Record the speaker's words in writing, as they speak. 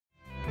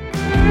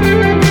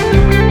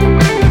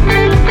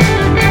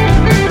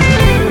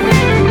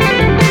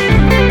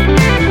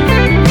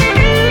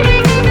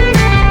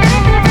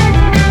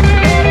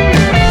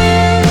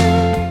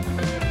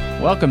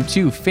welcome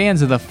to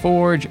Fans of the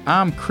Forge.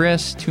 I'm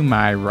Chris. To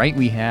my right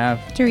we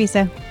have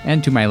Teresa.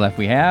 And to my left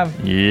we have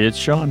It's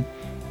Sean.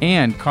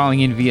 And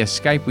calling in via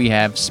Skype we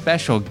have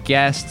special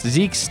guest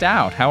Zeke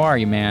Stout. How are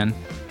you, man?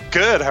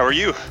 Good. How are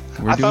you?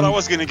 I thought I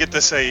was going to get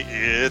to say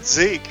it's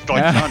Zeke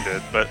like Sean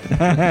did, but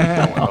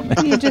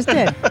You just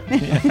did.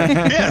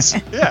 yes,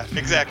 yeah,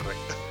 exactly.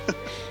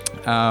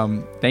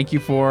 Thank you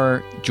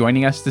for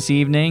joining us this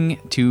evening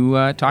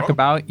to talk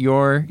about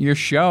your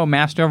show,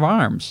 Master of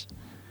Arms.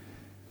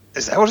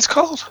 Is that what it's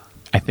called?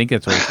 I think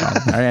that's what it's called.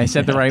 All right, I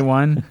said the right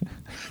one.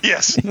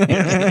 Yes.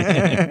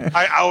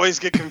 I always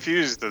get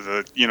confused of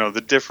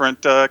the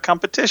different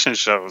competition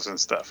shows and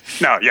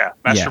stuff. No, yeah,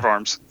 Master of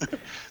Arms.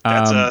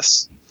 That's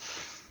us.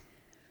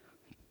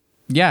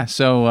 Yeah,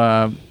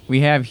 so we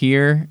have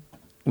here,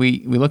 we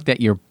looked at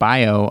your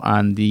bio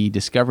on the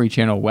Discovery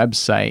Channel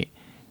website,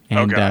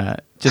 and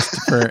just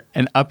for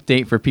an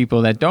update for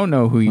people that don't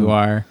know who you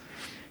are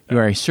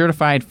a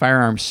certified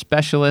firearms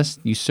specialist.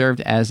 You served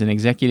as an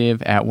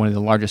executive at one of the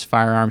largest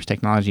firearms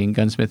technology and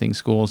gunsmithing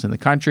schools in the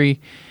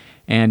country,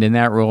 and in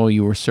that role,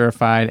 you were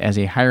certified as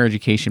a higher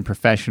education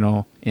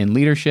professional in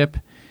leadership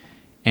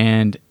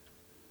and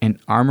an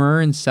armorer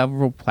in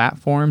several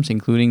platforms,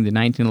 including the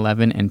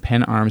 1911 and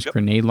Penn Arms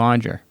grenade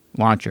launcher.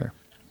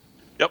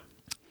 Yep.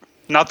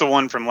 Not the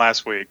one from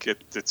last week.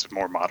 It's a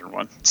more modern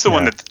one. It's the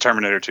one that the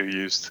Terminator 2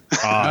 used. Oh,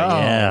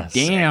 yes.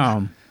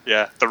 Damn.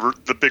 Yeah,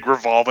 the big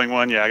revolving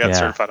one. Yeah, I got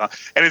certified on.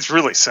 And it's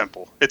really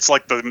simple. It's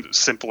like the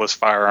simplest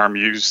firearm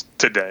used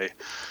today.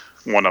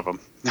 One of them.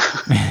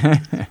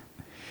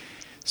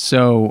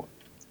 So,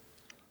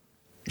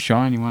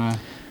 Sean, you want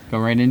to go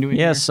right into it?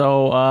 Yeah, here?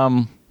 so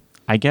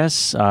I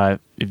guess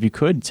if you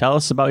could, tell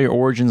us about your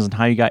origins and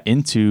how you got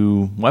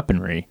into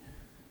weaponry.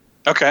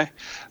 Okay.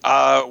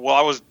 Well,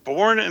 I was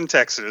born in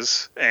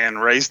Texas and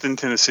raised in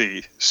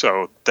Tennessee,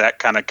 so that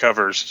kind of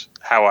covers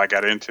how I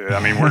got into it. I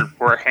mean,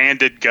 we're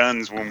handed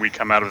guns when we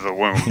come out of the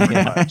womb. Pretty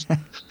much.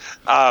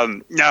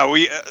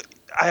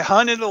 I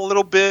hunted a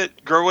little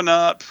bit growing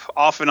up,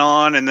 off and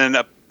on, and then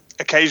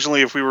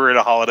occasionally, if we were at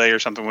a holiday or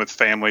something with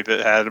family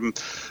that had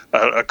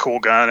a cool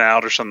gun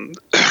out or something,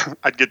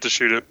 I'd get to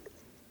shoot it.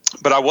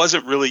 But I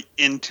wasn't really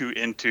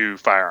into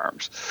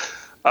firearms.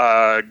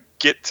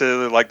 Get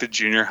to like the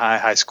junior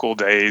high school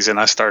days, and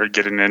I started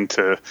getting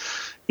into,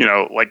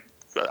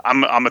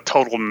 I'm a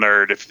total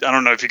nerd. I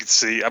don't know if you can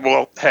see.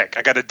 Well, heck,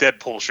 I got a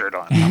Deadpool shirt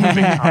on. I'm a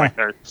big comic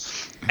nerd,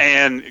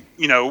 and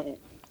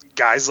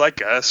guys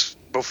like us,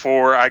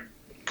 before I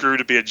grew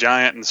to be a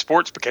giant and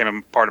sports became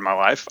a part of my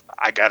life,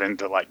 I got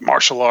into like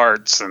martial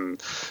arts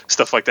and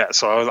stuff like that.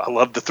 So I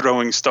loved the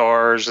throwing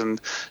stars and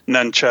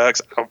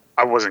nunchucks.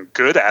 I wasn't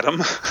good at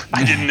them.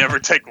 I didn't ever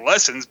take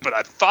lessons, but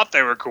I thought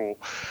they were cool.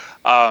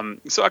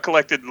 So I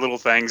collected little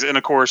things. And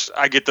of course,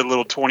 I get the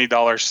little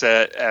 $20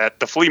 set at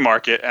the flea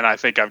market, and I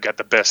think I've got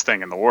the best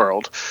thing in the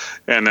world.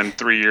 And then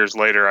 3 years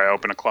later, I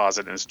open a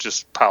closet and it's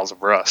just piles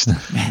of rust.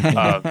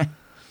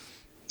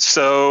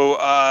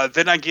 So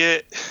then I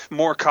get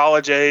more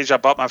college age. I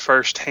bought my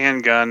first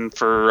handgun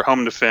for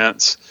home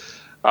defense.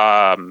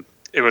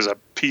 It was a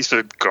piece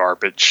of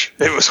garbage.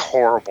 It was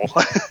horrible.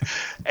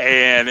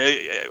 And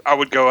I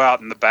would go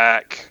out in the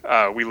back.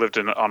 We lived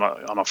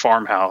on a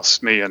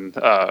farmhouse, me and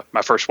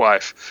my first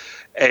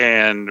wife.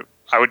 And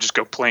I would just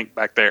go plink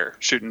back there,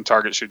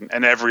 target shooting.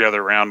 And every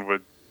other round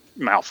would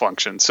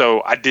malfunction.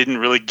 So I didn't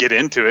really get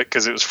into it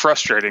because it was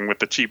frustrating with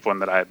the cheap one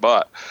that I had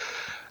bought.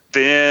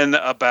 Then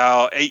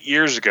about 8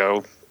 years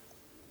ago,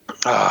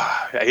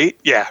 right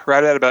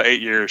at about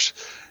 8 years,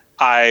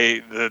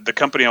 the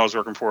company I was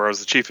working for, I was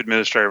the chief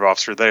administrative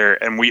officer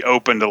there, and we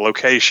opened a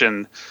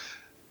location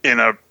in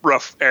a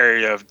rough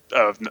area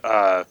of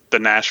the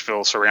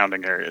Nashville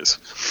surrounding areas.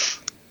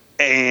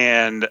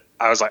 And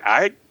I was like,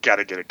 I got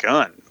to get a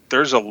gun.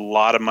 There's a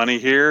lot of money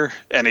here,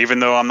 and even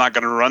though I'm not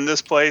going to run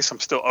this place, I'm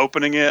still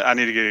opening it. I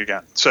need to get a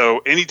gun. So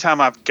anytime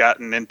I've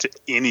gotten into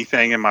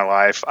anything in my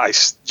life, I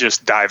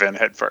just dive in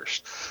head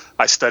first.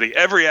 I study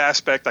every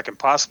aspect I can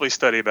possibly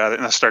study about it,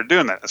 and I started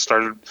doing that. I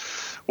started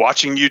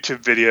watching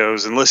YouTube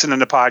videos and listening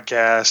to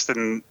podcasts,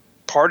 and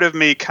part of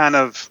me kind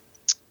of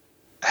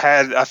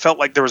I felt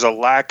like there was a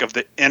lack of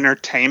the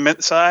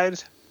entertainment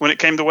side when it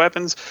came to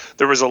weapons.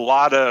 There was a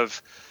lot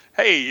of,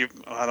 hey,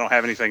 I don't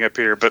have anything up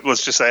here, but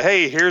let's just say,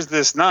 hey, here's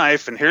this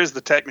knife, and here's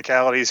the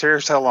technicalities.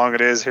 Here's how long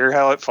it is. Here's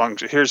how it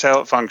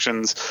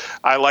functions.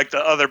 I like the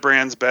other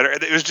brands better.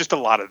 It was just a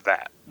lot of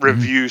that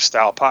review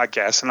style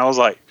podcast. And I was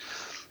like,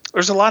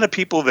 there's a lot of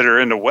people that are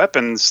into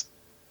weapons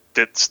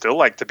that still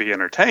like to be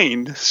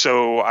entertained.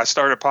 So I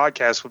started a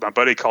podcast with my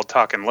buddy called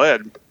Talking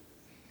Lead.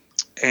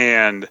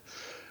 And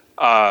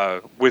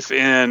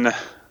within,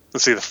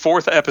 the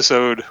fourth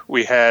episode,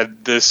 we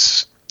had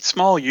this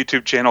small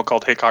YouTube channel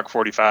called Haycock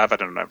 45. I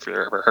don't know if you've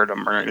ever heard of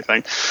him or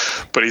anything,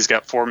 but he's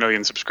got 4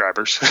 million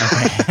subscribers.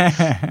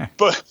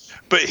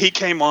 But he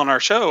came on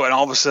our show, and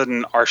all of a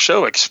sudden our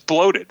show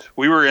exploded.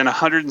 We were in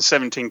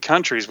 117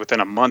 countries within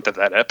a month of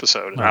that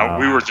episode. And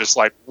we were just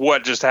like,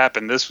 what just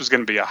happened? This was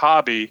going to be a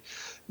hobby.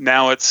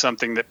 Now it's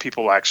something that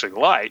people actually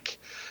like.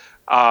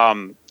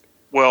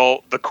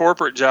 Well, the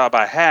corporate job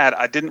I had,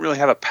 I didn't really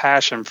have a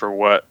passion for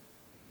what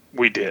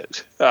we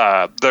did.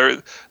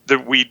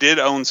 We did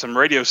own some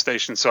radio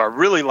stations, so I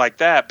really liked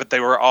that, but they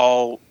were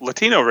all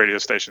Latino radio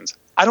stations.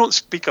 I don't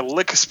speak a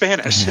lick of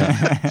Spanish.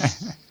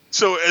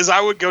 So as I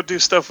would go do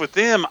stuff with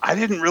them, I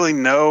didn't really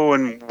know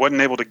and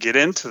wasn't able to get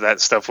into that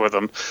stuff with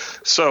them.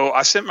 So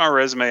I sent my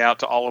resume out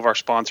to all of our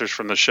sponsors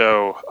from the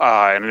show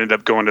and ended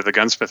up going to the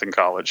gunsmithing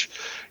college.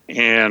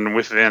 And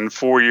within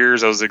 4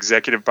 years, I was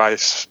executive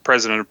vice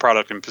president of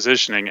product and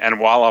positioning. And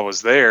while I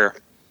was there,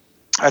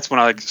 that's when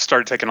I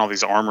started taking all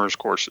these armors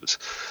courses.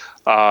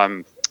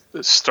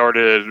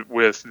 Started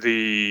with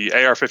the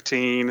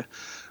AR-15,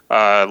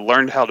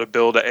 learned how to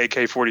build an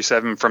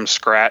AK-47 from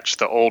scratch,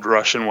 the old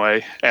Russian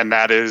way. And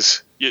that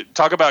is, you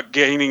talk about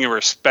gaining a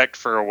respect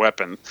for a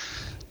weapon.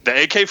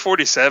 The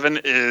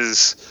AK-47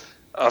 is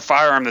a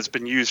firearm that's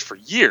been used for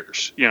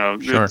years.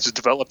 Sure. It's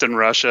developed in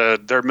Russia.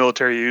 Their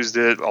military used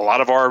it. A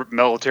lot of our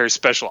military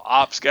special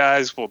ops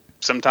guys will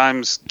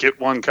sometimes get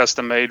one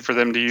custom made for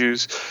them to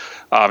use.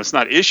 It's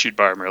not issued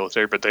by our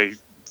military, but they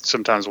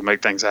sometimes will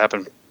make things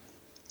happen.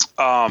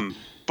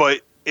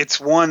 But it's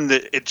one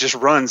that it just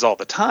runs all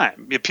the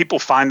time. People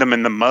find them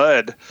in the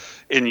mud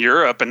in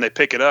Europe and they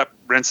pick it up,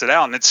 rinse it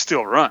out, and it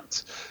still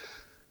runs.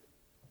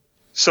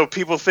 So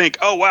people think,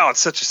 oh, wow,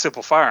 it's such a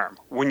simple firearm.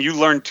 When you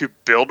learn to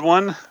build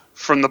one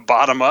from the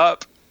bottom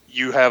up,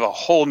 you have a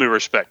whole new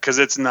respect because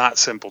it's not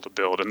simple to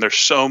build. And there's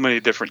so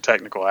many different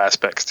technical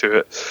aspects to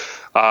it.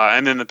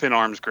 And then the Pin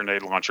Arms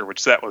grenade launcher,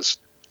 which that was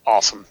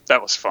awesome.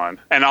 That was fun.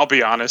 And I'll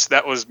be honest,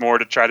 that was more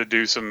to try to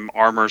do some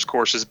armors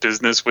courses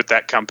business with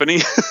that company.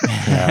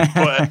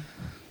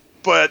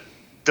 But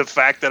the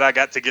fact that I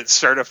got to get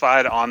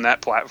certified on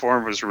that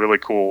platform was really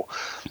cool.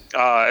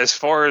 As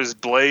far as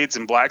blades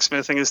and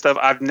blacksmithing and stuff,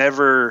 I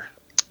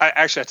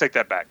take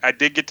that back. I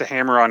did get to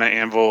hammer on an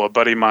anvil. A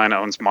buddy of mine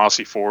owns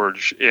Mossy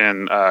Forge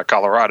in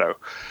Colorado.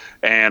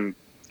 And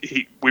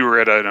we were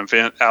at an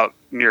event out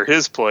near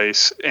his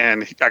place,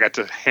 and I got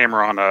to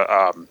hammer on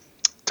a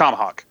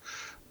tomahawk.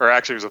 Or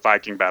actually, it was a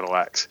Viking battle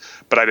axe,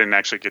 but I didn't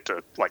actually get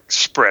to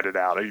spread it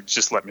out. He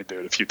just let me do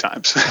it a few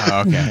times.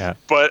 Oh, okay. Yeah.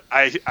 But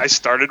I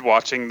started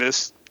watching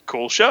this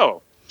cool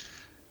show,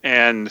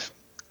 and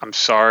I'm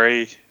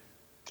sorry,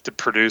 the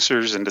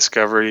producers and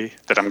Discovery,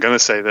 that I'm going to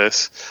say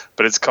this,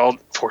 but it's called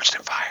Forged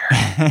in Fire.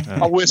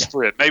 I'll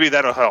whisper it. Maybe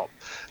that'll help.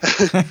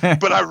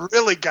 But I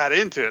really got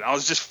into it. I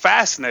was just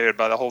fascinated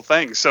by the whole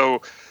thing.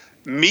 So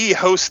me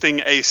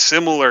hosting a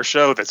similar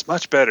show that's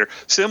much better,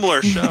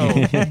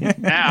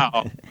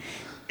 now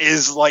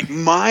is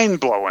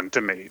mind-blowing to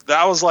me.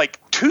 That was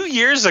 2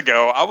 years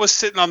ago, I was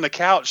sitting on the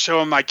couch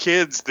showing my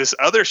kids this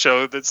other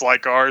show that's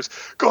like ours,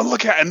 going,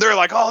 look at it, and they're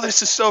like, oh,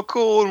 this is so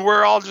cool, and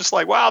we're all just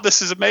like, wow,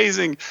 this is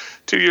amazing.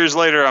 2 years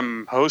later,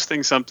 I'm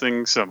hosting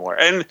something similar.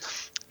 And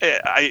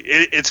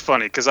it's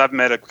funny, because I've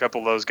met a couple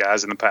of those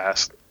guys in the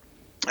past,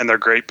 and they're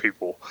great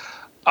people.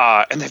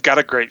 And they've got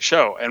a great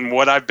show. And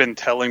what I've been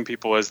telling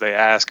people as they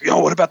ask,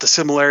 what about the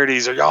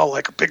similarities? Are y'all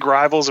big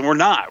rivals? And we're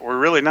not. We're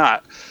really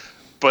not.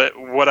 But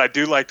what I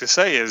do like to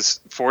say is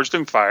Forged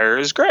in Fire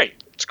is great.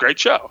 It's a great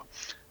show.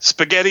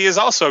 Spaghetti is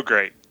also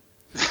great.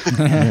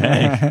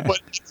 But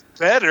it's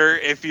better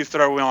if you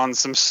throw on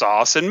some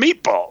sauce and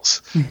meatballs.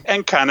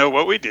 And kind of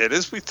what we did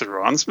is we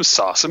threw on some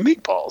sauce and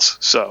meatballs.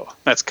 So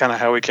that's kind of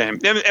how we came.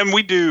 And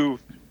we do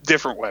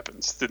different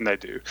weapons than they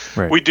do.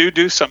 Right. We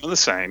do some of the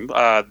same.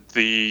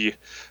 The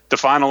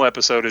final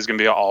episode is going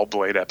to be an all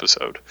blade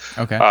episode.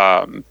 Okay.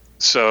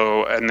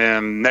 And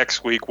then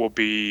next week will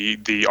be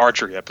the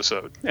archery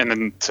episode, and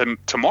then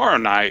tomorrow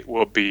night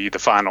will be the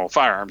final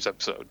firearms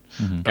episode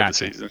of the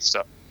season.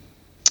 So,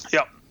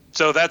 yep.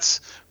 So that's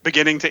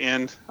beginning to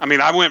end. I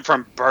mean, I went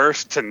from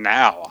birth to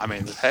now. I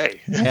mean, hey.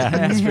 Yeah,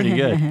 that's pretty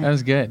good. That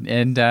was good.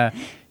 And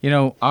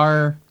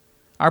our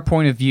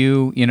point of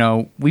view,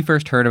 we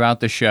first heard about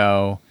the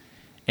show,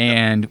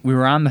 and we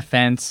were on the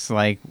fence,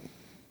 are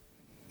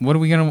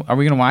we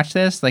gonna watch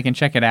this, and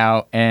check it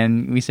out?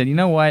 And we said, you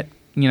know what,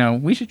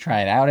 we should try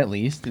it out at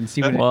least and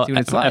see what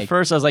it's like. At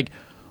first, I was like,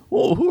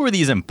 well, who are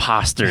these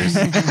imposters?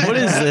 What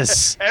is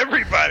this?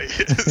 Everybody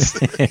is.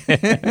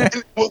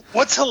 And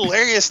what's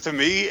hilarious to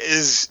me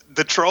is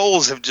the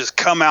trolls have just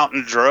come out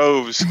in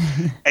droves,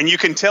 and you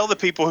can tell the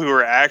people who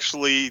are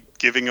actually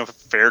giving a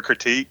fair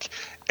critique,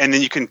 and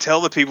then you can tell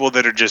the people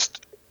that are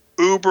just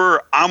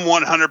uber, I'm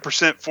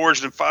 100%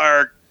 Forged in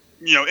Fire,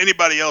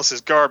 anybody else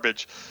is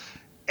garbage.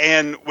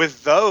 And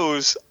with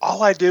those,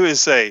 all I do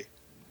is say,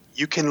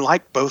 you can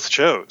like both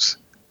shows.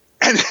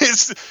 And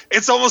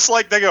it's almost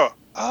like they go,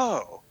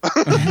 oh.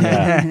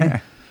 Yeah.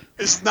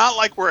 It's not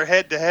like we're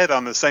head to head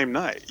on the same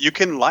night. You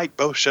can like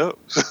both shows.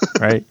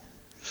 Right.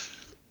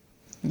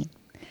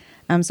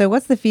 So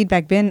what's the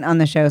feedback been on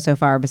the show so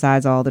far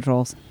besides all the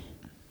trolls?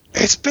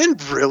 It's been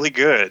really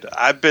good.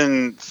 I've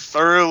been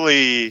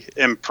thoroughly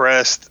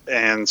impressed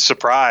and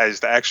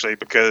surprised, actually,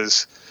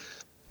 because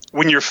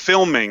when you're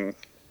filming,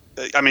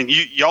 I mean,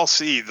 y'all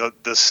see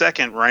the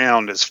second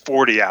round is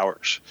 40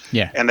 hours.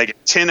 Yeah. And they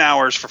get 10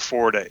 hours for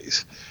 4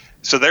 days.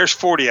 So there's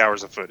 40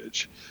 hours of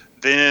footage.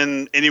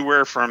 Then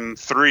anywhere from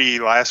 3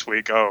 last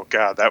week. Oh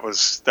God, that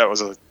was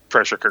a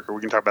pressure cooker.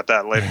 We can talk about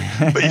that later.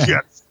 But you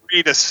got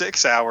 3 to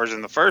 6 hours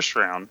in the first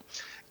round.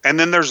 And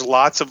then there's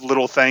lots of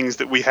little things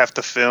that we have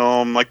to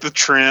film, like the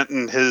Trent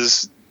and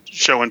his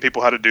showing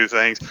people how to do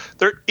things.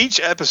 Each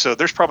episode,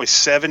 there's probably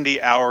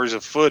 70 hours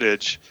of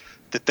footage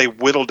that they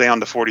whittle down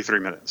to 43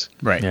 minutes.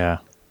 Right. Yeah.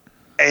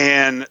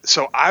 And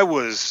so I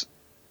was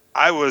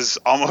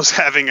almost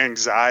having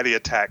anxiety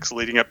attacks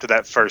leading up to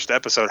that first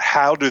episode.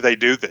 How do they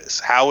do this?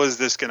 How is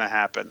this going to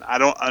happen? I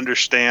don't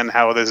understand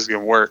how this is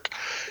going to work.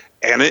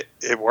 And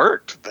it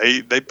worked.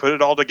 They put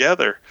it all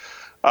together.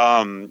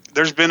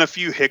 There's been a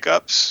few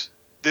hiccups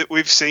that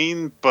we've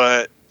seen,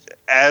 but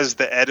as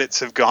the edits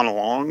have gone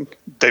along,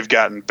 they've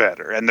gotten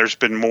better, and there's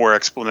been more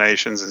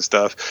explanations and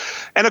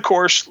stuff. And of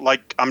course,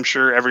 like I'm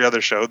sure every other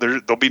show,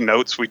 there'll be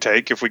notes we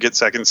take if we get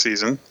second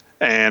season,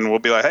 and we'll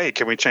be like, hey,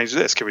 can we change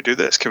this? Can we do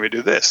this? Can we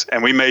do this?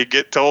 And we may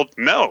get told,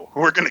 no,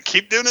 we're going to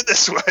keep doing it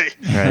this way,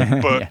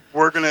 Right. but Yeah.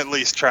 we're going to at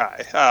least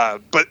try.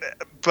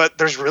 But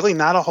there's really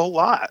not a whole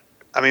lot.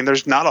 I mean,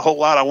 there's not a whole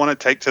lot I want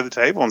to take to the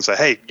table and say,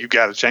 hey, you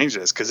got to change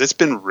this, because it's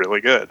been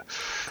really good.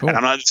 Cool. And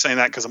I'm not just saying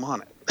that because I'm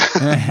on it.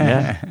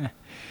 Yeah.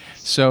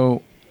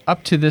 So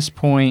up to this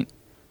point,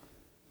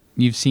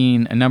 you've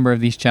seen a number of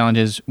these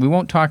challenges. We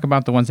won't talk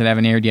about the ones that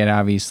haven't aired yet,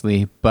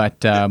 obviously,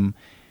 but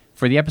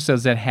for the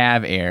episodes that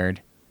have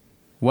aired,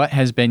 what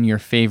has been your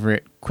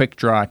favorite quick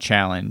draw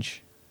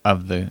challenge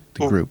of the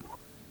group?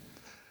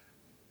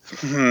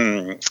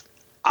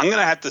 I'm going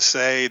to have to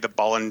say the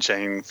ball and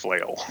chain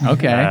flail.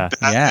 Okay.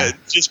 Yeah.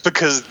 Just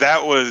because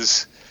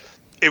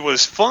it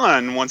was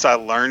fun once I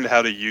learned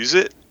how to use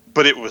it,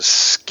 but it was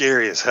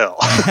scary as hell.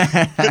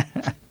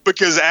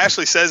 Because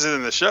Ashley says it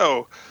in the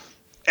show,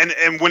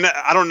 and when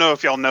I don't know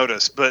if y'all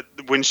noticed, but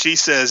when she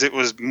says it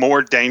was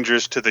more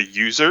dangerous to the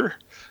user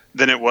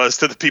than it was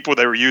to the people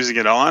they were using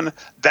it on,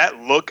 that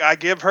look I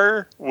give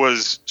her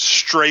was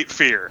straight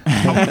fear.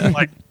 I was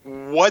like,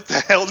 what the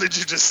hell did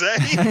you just say?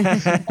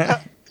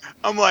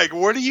 I'm like,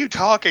 what are you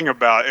talking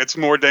about? It's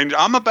more dangerous.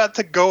 I'm about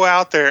to go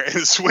out there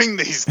and swing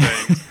these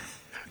things.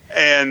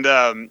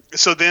 And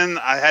so then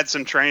I had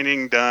some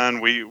training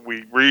done. We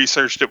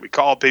researched it. We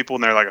called people,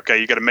 and they're like,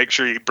 okay, you got to make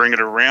sure you bring it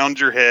around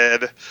your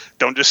head.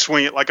 Don't just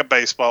swing it like a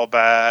baseball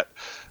bat.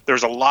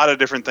 There's a lot of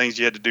different things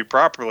you had to do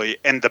properly.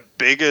 And the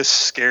biggest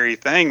scary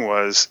thing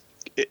was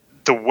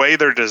the way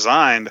they're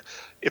designed.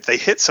 If they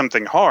hit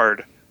something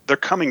hard, they're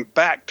coming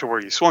back to where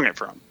you swung it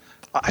from.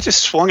 I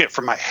just swung it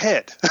from my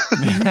head.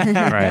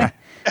 Right.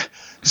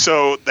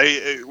 So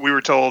we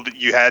were told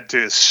you had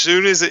to, as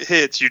soon as it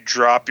hits, you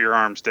drop your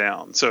arms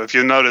down. So if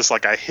you notice,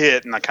 like I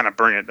hit and I kind of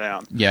bring it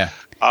down. Yeah.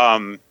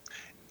 And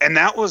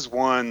that was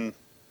one,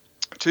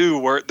 too,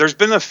 where there's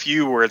been a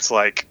few where it's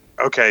like,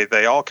 okay,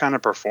 they all kind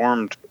of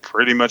performed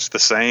pretty much the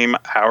same.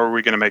 How are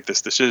we going to make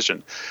this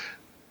decision?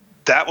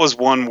 That was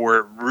one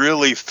where it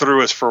really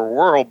threw us for a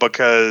whirl,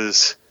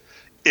 because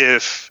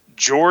if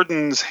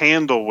Jordan's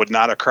handle would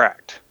not have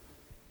cracked,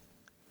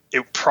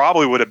 it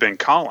probably would have been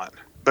Colin,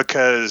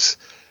 because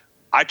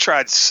I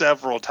tried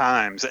several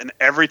times, and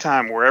every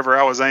time wherever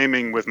I was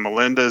aiming with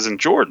Melinda's and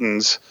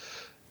Jordan's,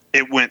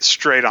 it went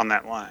straight on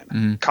that line.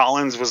 Mm-hmm.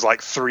 Colin's was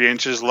like 3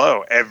 inches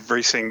low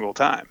every single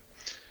time.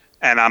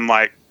 And I'm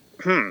like,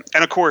 And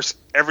of course,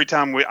 every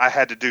time I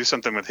had to do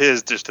something with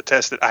his just to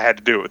test it, I had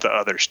to do it with the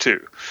others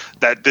too.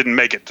 That didn't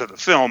make it to the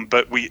film,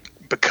 but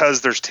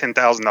because there's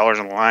 $10,000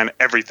 on the line,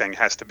 everything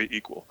has to be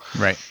equal.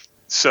 Right.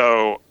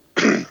 So,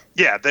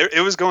 yeah,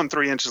 it was going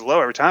 3 inches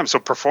low every time. So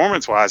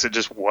performance-wise, it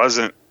just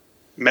wasn't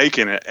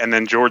making it. And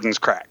then Jordan's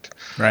cracked.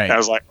 Right. And I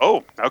was like,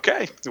 oh,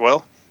 okay,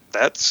 well,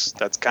 that's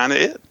kind of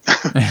it.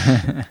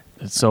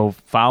 So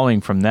following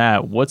from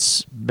that,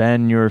 what's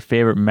been your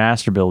favorite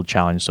master build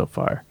challenge so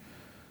far?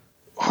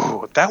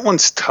 Oh, that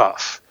one's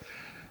tough.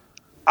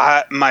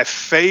 My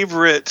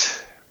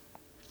favorite,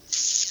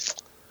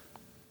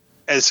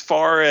 as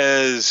far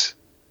as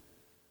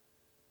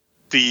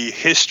the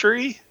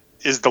history,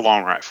 is the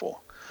long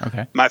rifle.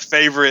 Okay. My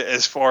favorite,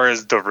 as far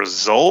as the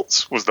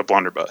results, was the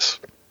blunderbuss.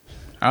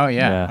 Oh,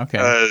 yeah. Yeah. Okay.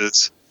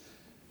 Because,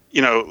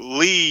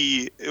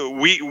 Lee,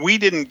 we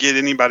didn't get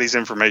anybody's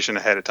information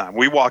ahead of time.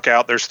 We walk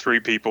out, there's 3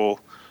 people,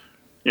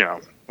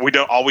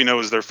 all we know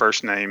is their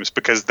first names,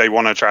 because they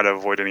want to try to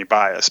avoid any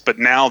bias. But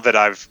now that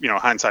I've,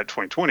 hindsight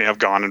 2020, I've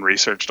gone and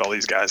researched all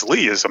these guys.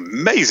 Lee is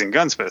amazing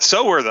gunsmith.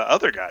 So were the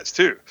other guys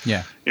too.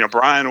 Yeah.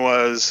 Brian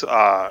was,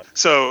 all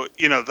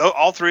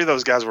 3 of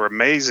those guys were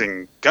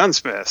amazing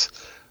gunsmiths.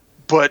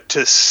 But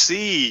to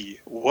see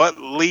what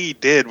Lee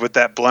did with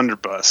that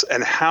blunderbuss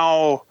and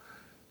how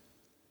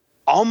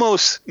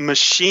almost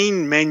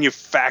machine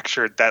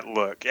manufactured that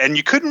look, and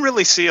you couldn't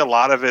really see a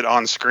lot of it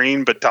on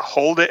screen, but to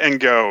hold it and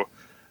go,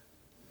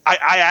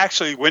 I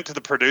actually went to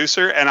the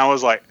producer and I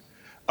was like,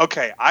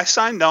 okay, I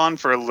signed on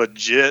for a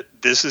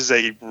legit, this is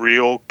a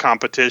real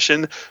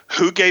competition.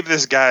 Who gave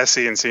this guy a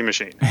CNC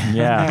machine?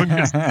 Yeah.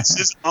 Because this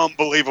is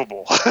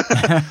unbelievable.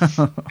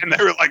 And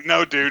they were like,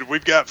 no, dude,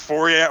 we've got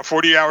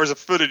 40 hours of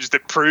footage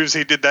that proves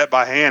he did that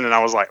by hand. And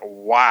I was like,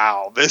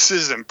 wow, this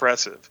is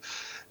impressive.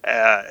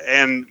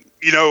 And,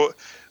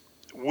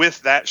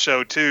 with that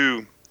show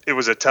too, it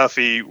was a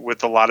toughie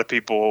with a lot of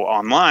people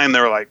online.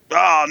 They were like,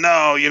 "Oh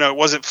no, it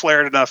wasn't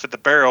flared enough at the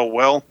barrel."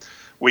 Well,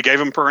 we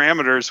gave him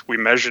parameters. We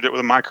measured it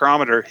with a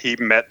micrometer. He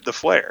met the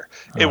flare.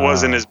 It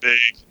wasn't as big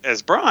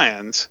as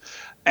Brian's,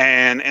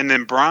 and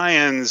then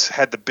Brian's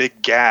had the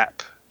big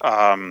gap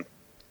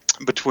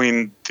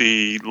between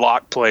the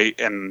lock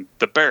plate and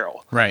the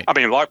barrel. Right. I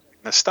mean, lock plate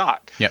and the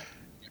stock. Yep.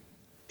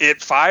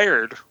 It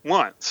fired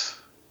once.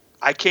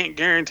 I can't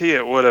guarantee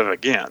it would have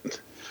again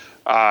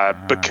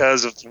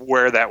because of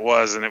where that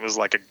was, and it was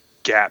like a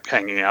gap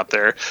hanging out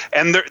there.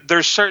 And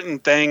there's certain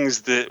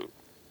things that,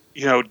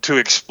 to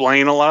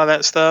explain a lot of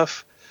that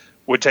stuff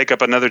would take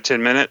up another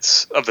 10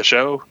 minutes of the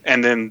show,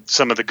 and then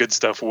some of the good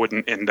stuff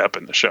wouldn't end up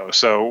in the show.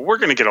 So we're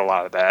going to get a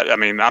lot of that. I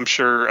mean, I'm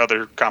sure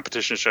other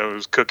competition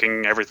shows,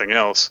 cooking, everything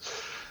else,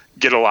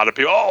 get a lot of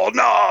people, "Oh,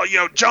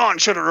 no, John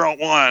should have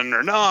won,"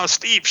 or "No,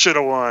 Steve should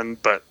have won."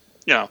 But,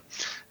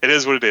 it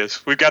is what it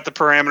is. We've got the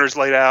parameters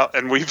laid out,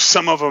 and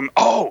some of them,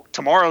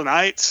 tomorrow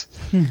nights,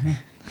 I'm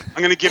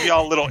going to give you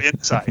all a little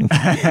insight.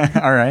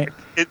 All right.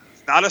 It's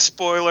not a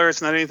spoiler.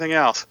 It's not anything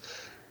else.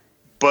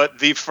 But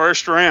the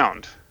first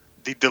round,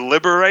 the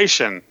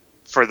deliberation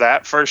for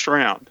that first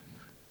round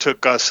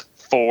took us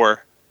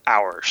 4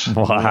 hours.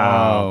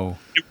 Wow.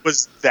 It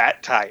was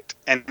that tight,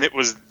 and it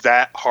was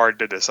that hard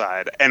to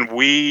decide. And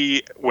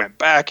we went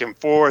back and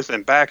forth,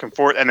 and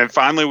then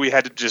finally we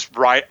had to just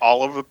write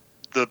all of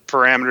the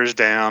parameters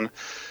down,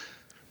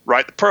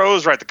 write the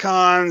pros, write the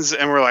cons,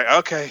 and we're like,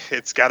 okay,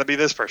 it's got to be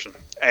this person.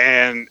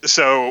 And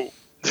so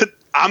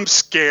I'm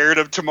scared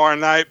of tomorrow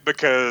night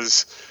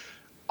because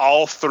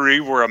all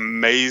 3 were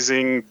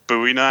amazing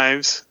Bowie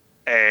knives,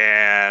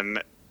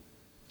 and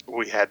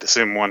we had to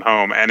send one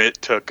home, and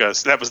it took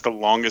us, that was the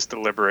longest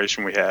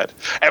deliberation we had.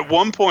 At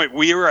one point,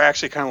 we were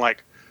actually kind of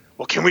like,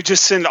 well, can we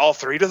just send all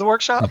 3 to the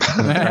workshop?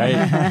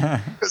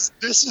 Right.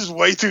 This is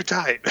way too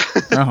tight.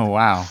 Oh,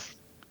 wow.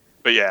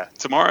 But yeah,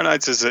 tomorrow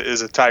night's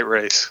is a tight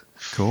race.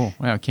 Cool.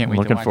 Well, I can't wait.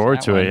 Looking watch forward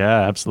that to one. it.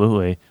 Yeah,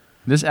 absolutely.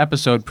 This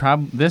episode,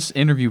 this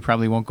interview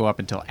probably won't go up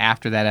until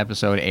after that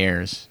episode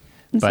airs.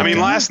 But, I mean,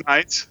 last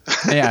night's.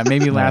 yeah,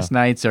 maybe last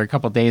night's or a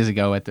couple days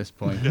ago at this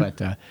point.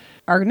 But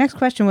Our next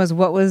question was,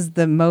 what was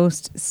the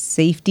most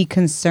safety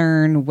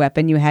concern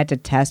weapon you had to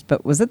test?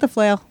 But was it the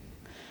flail?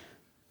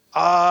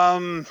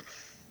 I'm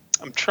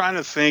trying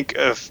to think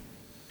of.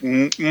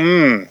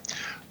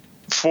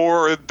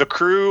 For the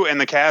crew and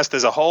the cast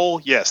as a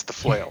whole, yes, the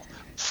flail.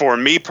 For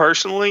me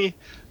personally,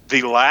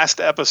 the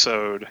last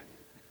episode,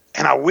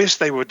 and I wish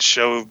they would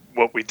show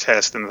what we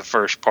test in the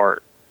first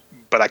part,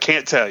 but I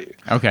can't tell you.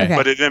 okay. Okay.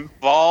 But it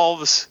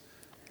involves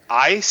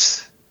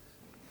ice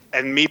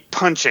and me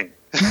punching.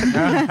 And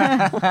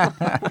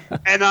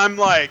I'm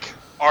like,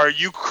 are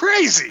you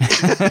crazy?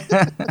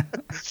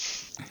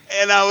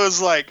 And I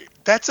was like,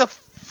 that's a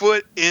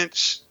foot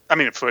inch.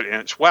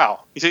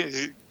 Wow.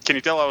 Can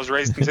you tell I was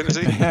raised in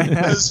Tennessee?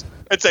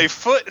 It's a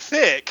foot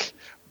thick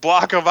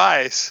block of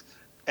ice,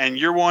 and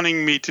you're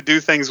wanting me to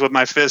do things with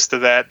my fist to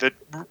that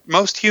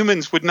most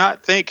humans would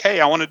not think, hey,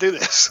 I want to do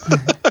this.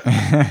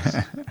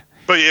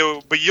 But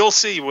you'll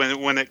see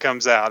when it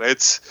comes out.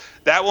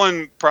 That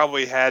one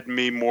probably had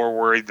me more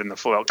worried than the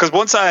flail, because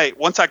once I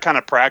kind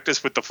of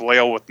practiced with the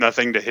flail with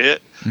nothing to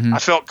hit, I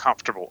felt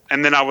comfortable,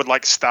 and then I would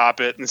like stop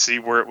it and see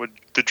where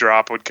the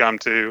drop would come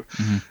to.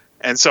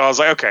 And so I was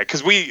like, okay,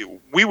 because we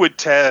would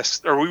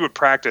test, or we would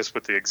practice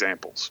with the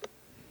examples.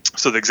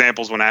 So the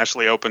examples, when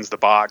Ashley opens the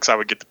box, I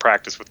would get to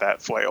practice with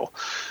that flail.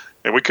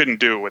 And we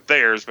couldn't do it with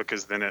theirs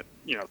because then it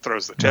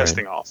throws the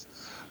testing off.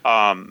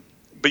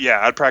 But yeah,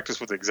 I'd practice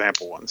with the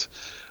example ones.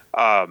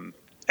 And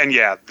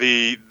yeah,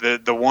 the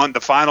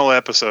final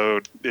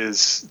episode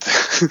is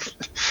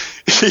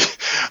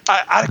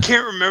I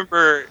can't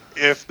remember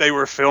if they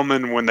were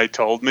filming when they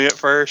told me at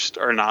first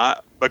or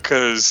not,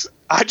 because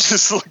I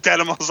just looked at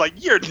him. I was like,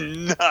 "You're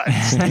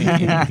nuts."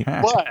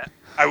 But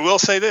I will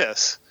say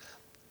this: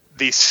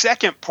 the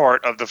second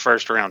part of the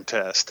first round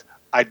test,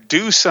 I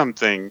do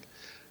something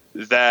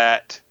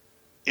that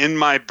in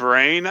my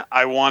brain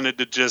I wanted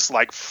to just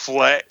like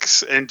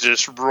flex and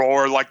just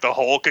roar like the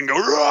Hulk and go,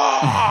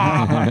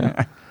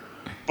 "Rah!"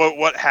 But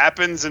what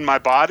happens in my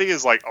body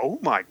is like, "Oh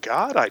my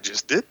God, I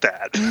just did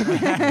that."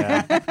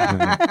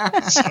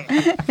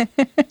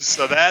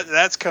 So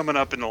that's coming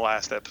up in the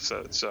last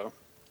episode. So.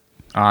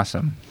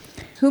 Awesome.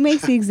 Who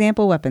makes the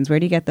example weapons? Where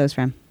do you get those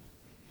from?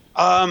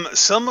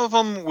 Some of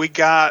them we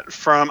got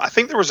from, I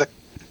think there was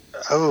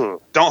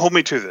don't hold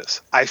me to this.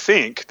 I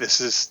think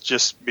this is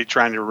just me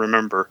trying to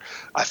remember.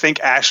 I think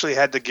Ashley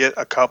had to get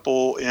a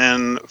couple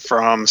in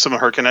from some of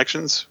her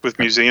connections with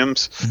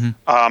museums.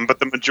 But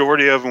the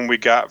majority of them we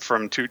got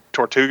from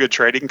Tortuga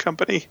Trading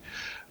Company.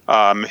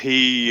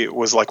 He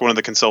was like one of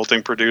the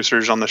consulting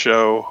producers on the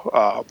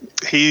show.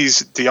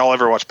 Do y'all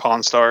ever watch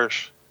Pawn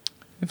Stars?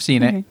 I've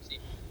seen it.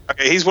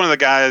 Okay, he's one of the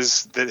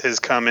guys that has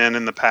come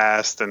in the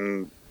past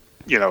and,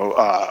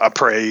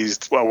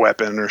 appraised a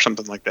weapon or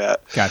something like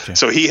that. Gotcha.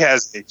 So he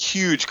has a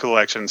huge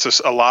collection. So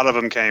a lot of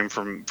them came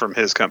from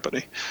his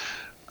company.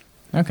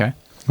 Okay.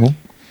 Cool.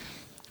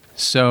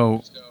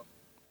 So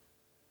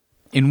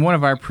in one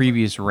of our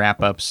previous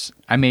wrap-ups,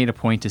 I made a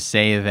point to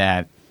say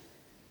that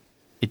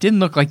it didn't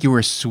look like you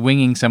were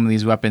swinging some of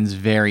these weapons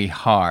very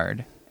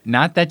hard.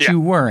 Not that you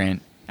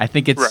weren't. I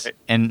think it's Right.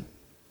 and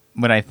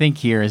what I think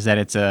here is that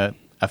it's a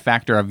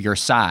factor of your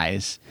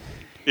size.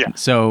 Yeah.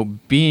 So,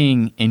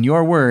 being, in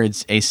your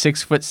words, a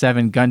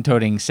 6'7"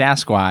 gun-toting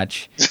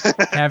Sasquatch,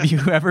 have you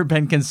ever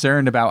been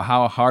concerned about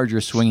how hard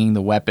you're swinging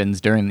the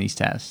weapons during these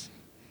tests?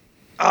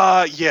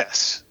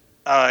 Yes.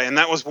 And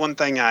that was one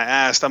thing I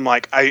asked. I'm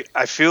like, I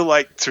feel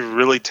like to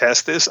really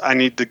test this, I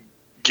need to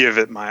give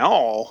it my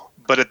all.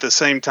 But at the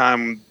same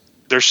time,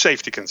 there's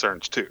safety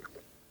concerns too.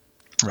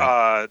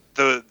 Right.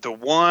 The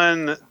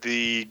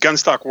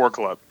Gunstock War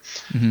Club,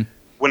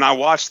 when I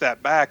watched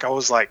that back, I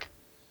was like,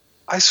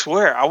 I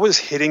swear, I was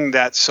hitting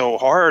that so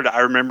hard. I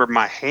remember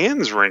my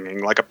hands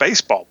ringing like a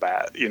baseball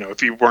bat,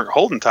 if you weren't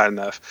holding tight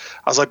enough.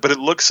 I was like, but it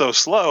looks so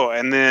slow.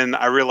 And then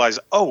I realized,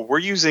 we're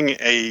using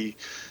a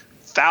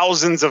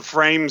thousands of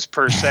frames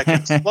per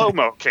second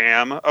slow-mo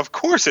cam. Of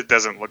course it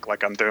doesn't look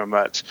like I'm doing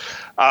much.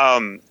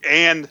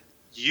 And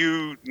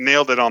you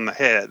nailed it on the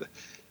head.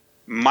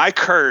 My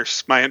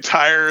curse, my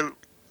entire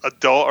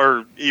adult,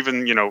 or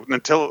even,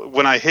 until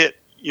when I hit,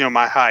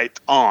 my height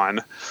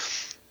on,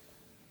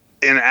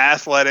 in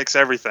athletics,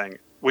 everything,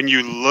 when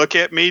you look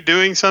at me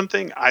doing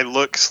something, I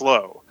look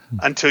slow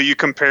until you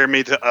compare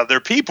me to other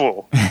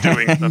people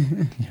doing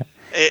something.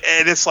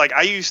 And it's like,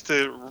 I used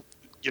to,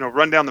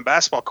 run down the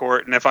basketball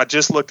court, and if I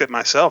just looked at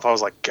myself, I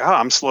was like, God,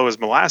 I'm slow as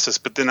molasses.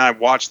 But then I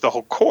watched the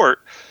whole court,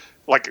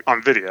 like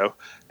on video,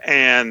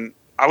 and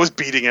I was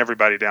beating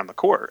everybody down the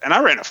court. And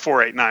I ran a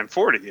 4.89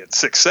 40 at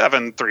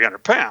 6'7",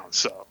 300 pounds.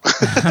 So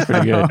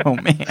Pretty good. Oh,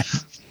 man.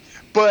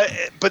 But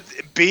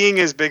being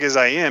as big as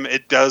I am,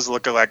 it does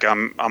look like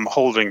I'm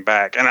holding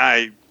back, and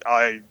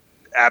I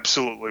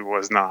absolutely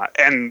was not.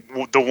 And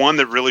the one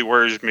that really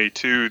worries me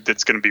too,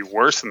 that's going to be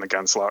worse than the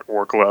Gunstock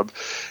War Club,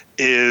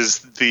 is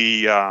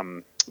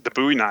the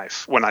Bowie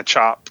knife. When I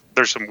chop,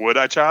 there's some wood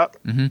I chop,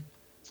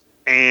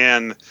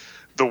 and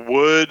the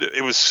wood.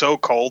 It was so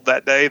cold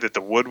that day that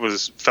the wood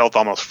felt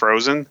almost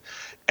frozen,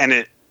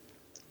 and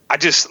I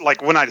just,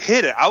 like, when I'd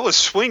hit it, I was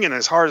swinging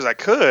as hard as I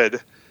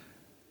could.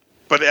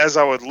 But as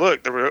I would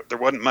look, there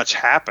wasn't much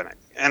happening.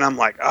 And I'm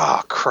like,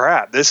 oh,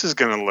 crap, this is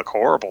going to look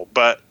horrible.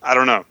 But I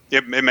don't know.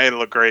 It made it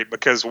look great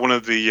because one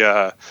of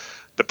the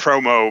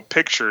promo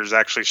pictures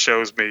actually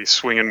shows me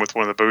swinging with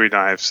one of the Bowie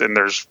knives, and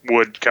there's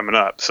wood coming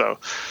up. So,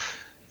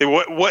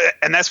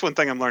 and that's one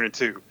thing I'm learning,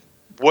 too.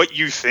 What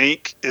you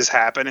think is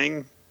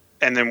happening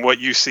and then what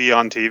you see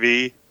on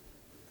TV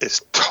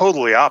is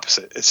totally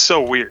opposite. It's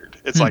so weird.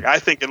 It's like, I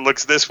think it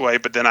looks this way,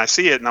 but then I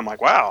see it, and I'm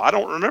like, wow, I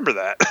don't remember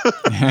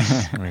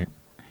that. Right.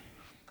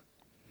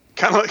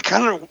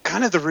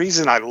 Kind of the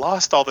reason I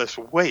lost all this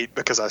weight,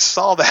 because I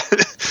saw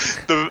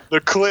that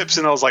the clips,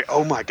 and I was like,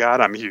 oh my God,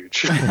 I'm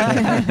huge.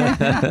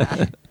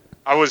 I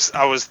was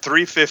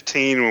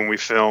 315 when we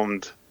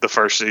filmed the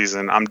first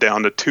season. I'm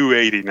down to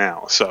 280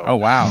 now. So Oh,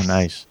 wow.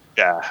 Nice.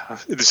 yeah.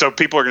 So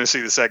people are going to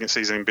see the second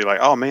season and be like,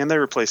 oh man, they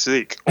replaced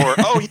Zeke, or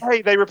oh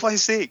yay, they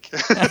replaced Zeke.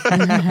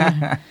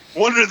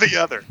 One or the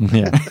other.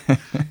 Yeah.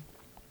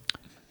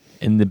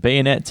 In the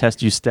bayonet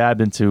test, you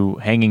stabbed into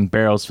hanging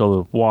barrels filled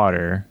with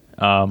water.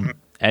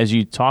 As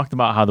you talked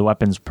about how the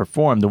weapons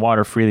performed, the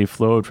water freely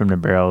flowed from the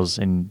barrels,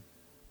 and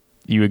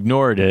you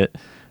ignored it.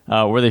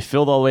 Were they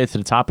filled all the way to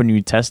the top when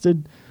you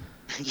tested?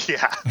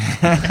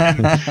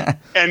 Yeah.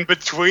 And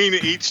between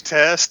each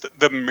test,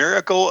 the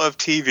miracle of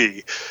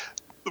TV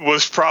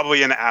was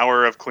probably an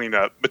hour of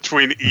cleanup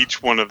between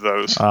each one of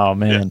those. Oh,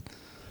 man.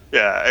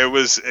 Yeah, it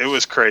was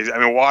crazy. I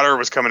mean, water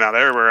was coming out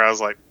everywhere. I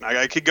was like, I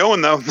gotta keep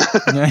going though.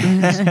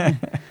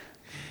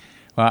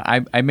 Well,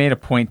 I made a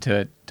point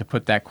to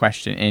put that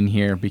question in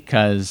here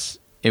because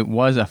it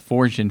was a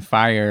Forged in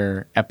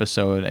Fire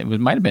episode. It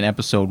might have been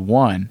episode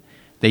 1.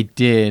 They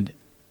did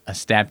a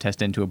stab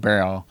test into a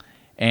barrel,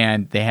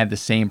 and they had the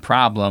same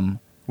problem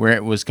where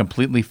it was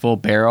completely full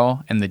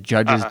barrel, and the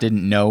judges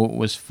didn't know it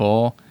was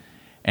full.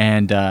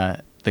 And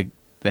I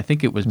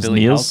think it was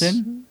Billy Niels?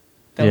 Helton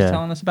that was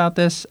telling us about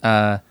this.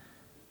 That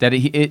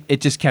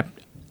it just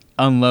kept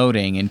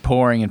unloading and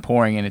pouring,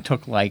 and it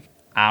took like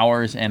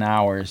hours and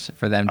hours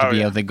for them to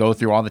be able to go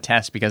through all the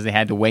tests because they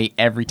had to wait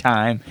every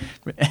time.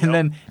 And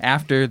then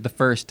after the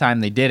first time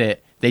they did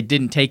it, they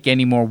didn't take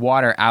any more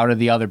water out of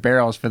the other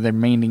barrels for the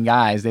remaining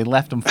guys. They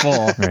left them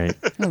full. Right.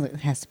 Well, it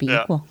has to be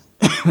equal.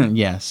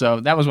 Yeah, so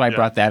that was why I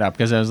brought that up,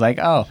 because I was like,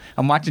 oh,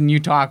 I'm watching you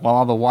talk while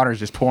all the water's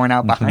just pouring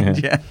out behind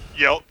you.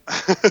 Yep.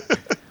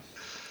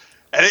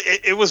 And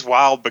it was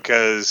wild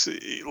because,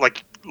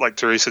 like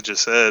Teresa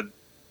just said,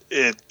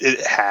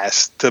 it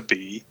has to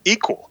be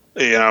equal.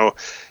 You know,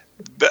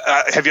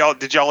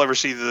 did y'all ever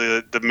see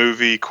the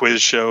movie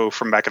Quiz Show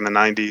from back in the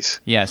 90s?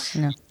 Yes.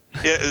 No.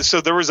 Yeah,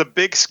 so there was a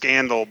big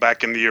scandal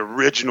back in the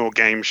original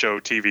game show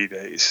TV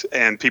days,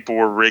 and people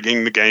were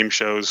rigging the game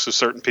shows so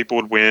certain people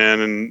would win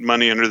and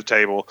money under the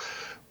table.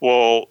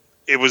 Well,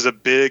 it was a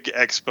big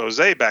expose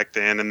back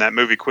then, and that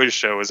movie Quiz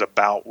Show is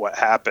about what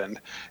happened.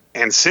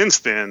 And since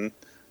then,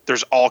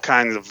 there's all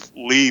kinds of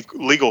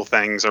legal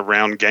things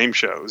around game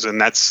shows, and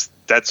that's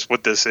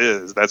what this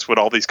is. That's what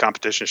all these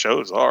competition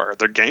shows are.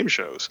 They're game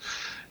shows,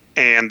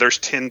 and there's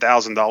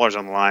 $10,000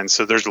 on the line.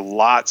 So there's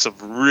lots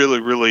of really,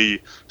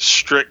 really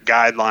strict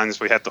guidelines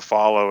we have to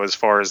follow as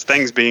far as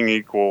things being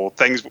equal.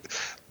 Things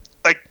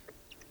like,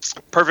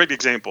 perfect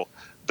example.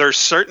 There's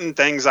certain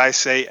things I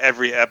say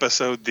every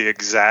episode the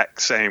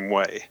exact same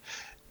way.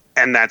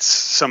 And that's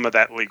some of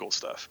that legal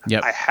stuff.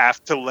 Yep. I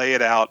have to lay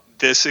it out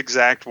this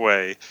exact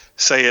way,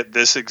 say it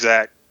this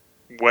exact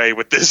way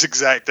with this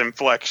exact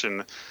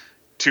inflection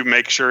to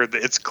make sure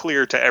that it's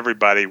clear to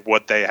everybody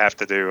what they have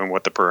to do and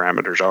what the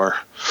parameters are.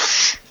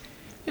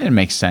 It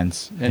makes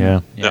sense. Yeah.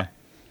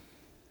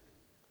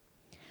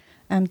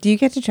 Do you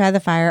get to try the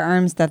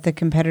firearms that the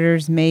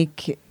competitors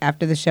make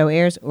after the show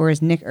airs, or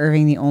is Nick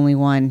Irving the only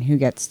one who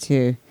gets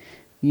to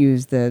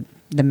use the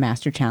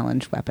Master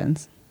Challenge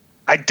weapons?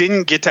 I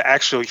didn't get to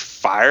actually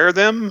fire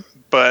them,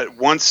 but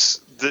once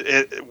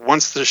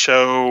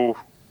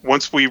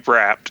we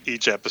wrapped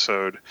each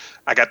episode,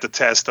 I got to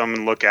test them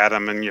and look at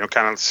them and,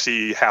 kind of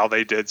see how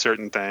they did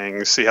certain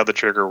things, see how the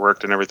trigger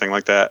worked and everything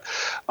like that.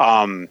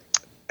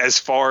 As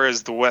far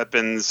as the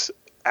weapons,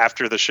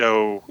 after the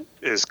show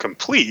is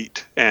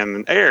complete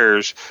and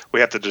airs, we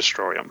have to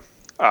destroy them.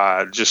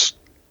 Just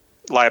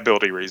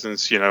liability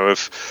reasons.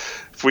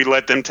 If we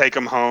let them take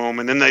them home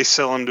and then they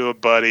sell them to a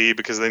buddy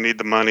because they need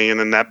the money, and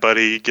then that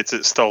buddy gets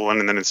it stolen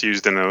and then it's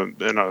used in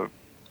a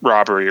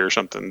robbery or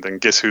something, then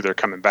guess who they're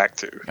coming back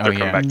to? They're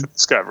coming back to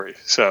Discovery.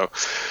 So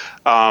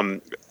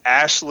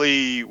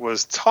Ashley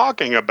was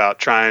talking about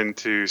trying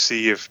to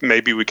see if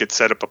maybe we could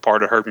set up a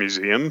part of her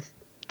museum,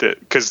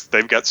 because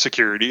they've got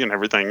security and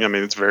everything. I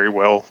mean, it's very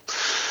well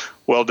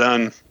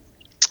done.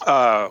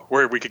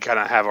 Where we could kind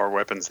of have our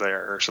weapons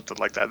there or something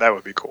like that. That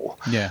would be cool.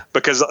 Yeah.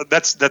 Because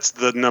that's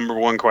the number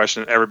one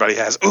question everybody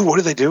has. Oh, what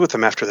do they do with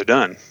them after they're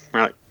done?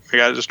 We're like, we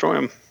got to destroy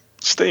them.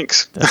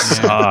 Stinks. That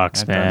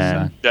sucks, That does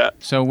man. suck. Yeah.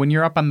 So when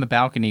you're up on the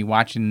balcony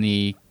watching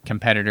the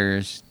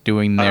competitors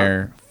doing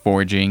their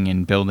forging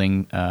and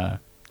building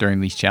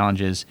during these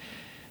challenges,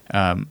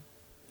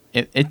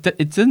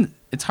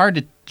 it's hard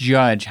to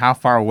judge how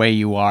far away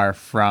you are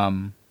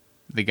from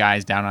the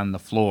guys down on the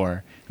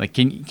floor. Like,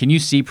 can you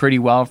see pretty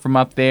well from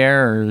up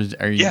there, or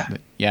are you?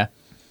 Yeah.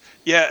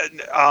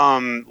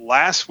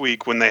 Last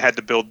week when they had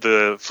to build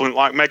the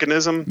flintlock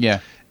mechanism,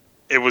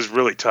 it was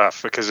really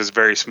tough because it's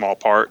very small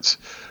parts.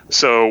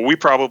 So we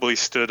probably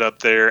stood up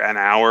there an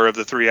hour of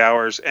the 3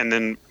 hours, and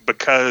then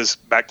because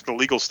back to the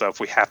legal stuff,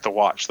 we have to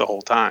watch the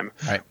whole time.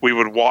 Right. We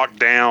would walk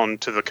down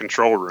to the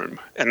control room,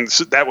 and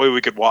so that way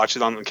we could watch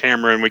it on the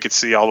camera and we could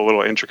see all the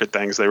little intricate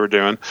things they were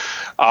doing.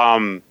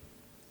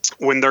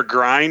 When they're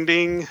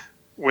grinding,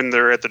 when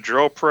they're at the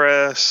drill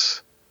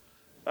press,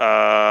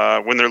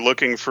 when they're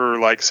looking for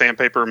like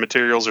sandpaper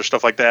materials or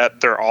stuff like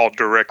that, they're all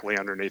directly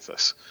underneath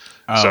us.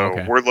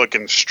 We're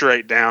looking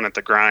straight down at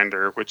the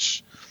grinder,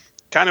 which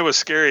kind of was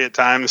scary at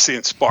times,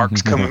 seeing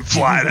sparks coming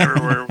flying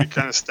everywhere. We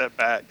kind of stepped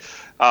back.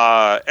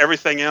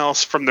 Everything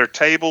else from their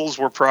tables,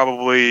 we're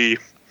probably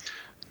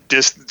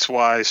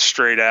distance-wise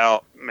straight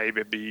out,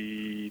 maybe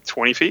be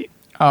 20 feet.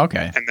 Oh,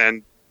 okay. And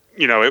then,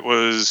 it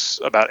was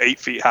about 8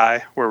 feet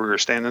high where we were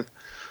standing.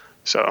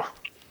 So,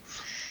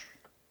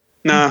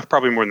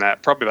 probably more than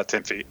that. Probably about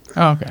 10 feet.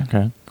 Oh, okay.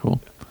 Okay,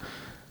 cool.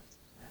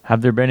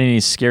 Have there been any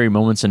scary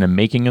moments in the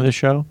making of the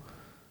show?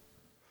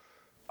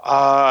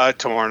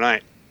 Tomorrow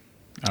night.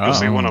 You'll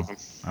see one of them.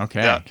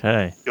 Okay. Yeah.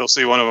 Okay. You'll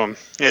see one of them.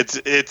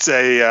 It's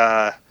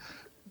a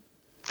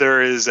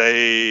there is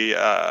a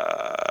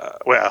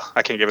well,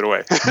 I can't give it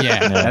away.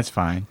 Yeah, that's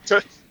fine.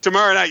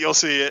 Tomorrow night you'll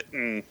see it,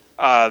 and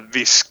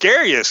the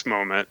scariest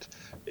moment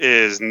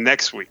is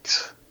next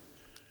week's.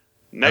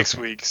 Next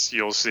week's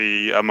you'll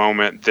see a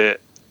moment that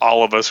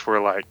all of us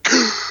were like,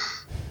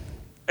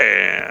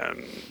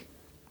 and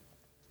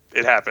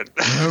it happened.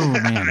 Oh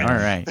man! All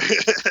right.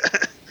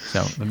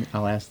 So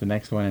I'll ask the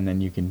next one, and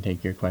then you can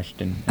take your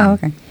question. Oh,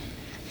 okay.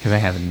 Because I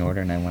have it in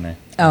order, and I want to.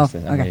 Oh,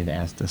 I'm okay. ready to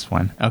ask this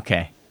one.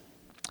 Okay.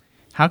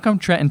 How come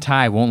Trent and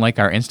Ty won't like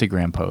our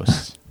Instagram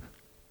posts?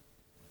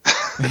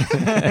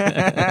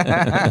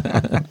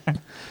 I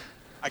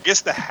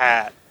guess the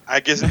hat.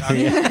 He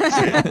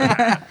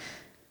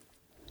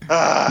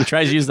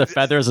tries to use the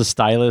feather as a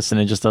stylus,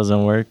 and it just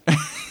doesn't work.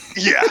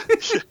 Yeah.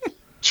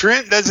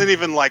 Trent doesn't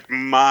even like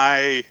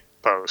my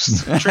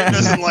post. Trent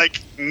doesn't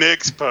like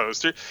Nick's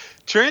post.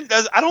 Trent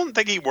does. I don't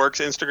think he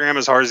works Instagram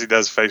as hard as he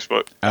does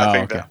Facebook.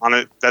 I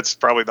think that's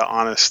probably the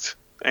honest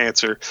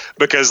answer,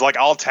 because like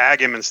I'll tag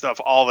him and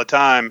stuff all the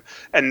time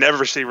and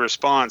never see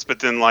response. But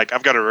then like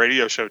I've got a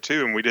radio show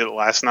too, and we did it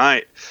last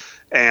night.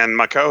 And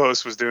my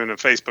co-host was doing a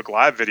Facebook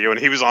Live video, and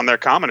he was on there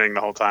commenting the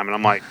whole time. And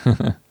I'm like,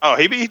 oh,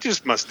 he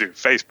just must do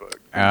Facebook.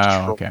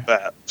 Oh, okay.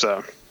 That,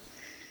 so.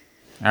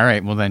 All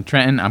right. Well, then,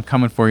 Trenton, I'm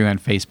coming for you on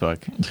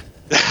Facebook.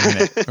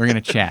 We're gonna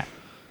chat.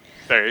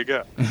 There you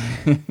go.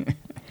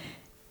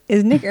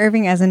 Is Nick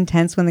Irving as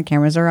intense when the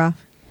cameras are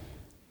off?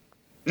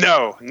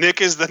 No,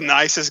 Nick is the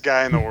nicest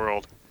guy in the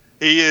world.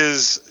 He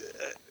is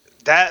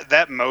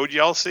that mode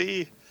y'all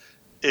see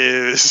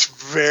is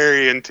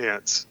very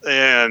intense,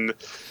 and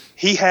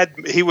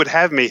he would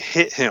have me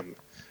hit him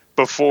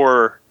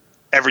before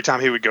every time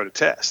he would go to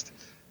test.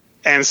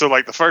 And so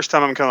like the first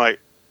time I'm kind of like,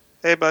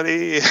 hey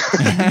buddy.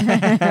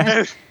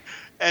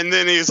 and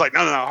then he was like, no,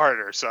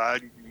 harder. So I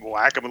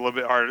whack him a little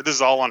bit harder. This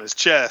is all on his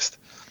chest.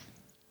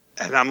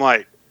 And I'm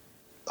like,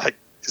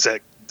 is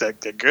that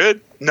good?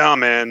 No,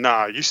 man,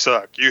 nah, you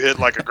suck. You hit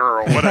like a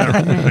girl, whatever.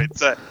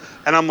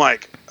 And I'm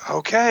like,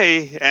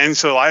 okay. And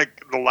so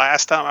like the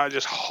last time I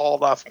just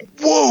hauled off,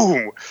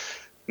 whoa,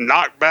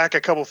 knocked back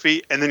a couple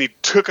feet, and then he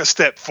took a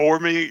step for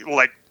me,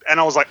 like, and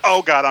I was like,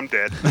 oh God, I'm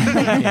dead.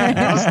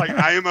 I was like,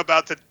 I am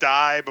about to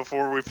die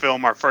before we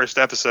film our first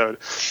episode.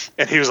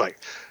 And he was like,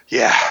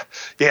 yeah,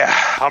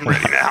 I'm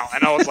ready now.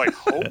 And I was like,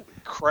 holy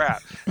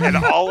crap. And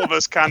all of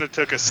us kind of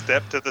took a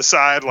step to the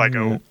side, like,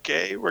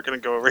 okay, we're going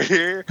to go over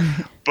here.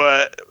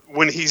 But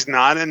when he's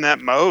not in that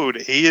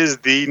mode, he is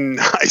the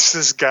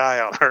nicest guy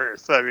on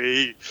earth. I mean,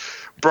 he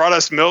brought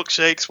us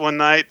milkshakes one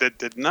night that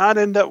did not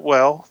end up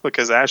well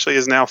because Ashley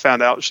has now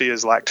found out she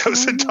is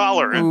lactose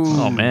intolerant.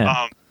 Oh,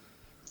 man.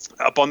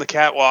 Up on the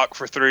catwalk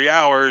for 3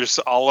 hours,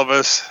 all of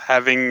us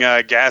having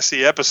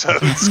gassy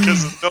episodes.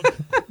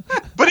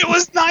 But it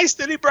was nice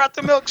that he brought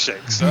the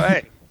milkshake. So,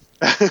 hey.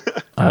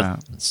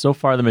 So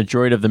far, the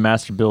majority of the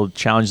Master Build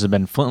challenges have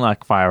been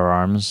flintlock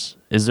firearms.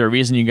 Is there a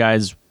reason you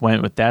guys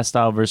went with that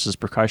style versus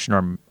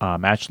percussion or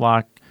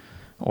matchlock,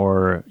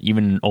 or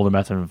even an older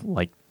method of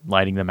like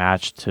lighting the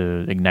match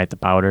to ignite the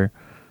powder?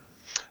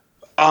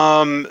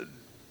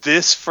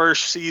 This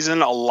first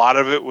season, a lot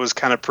of it was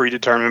kind of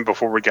predetermined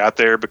before we got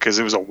there because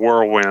it was a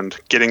whirlwind,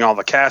 getting all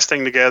the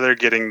casting together,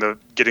 getting the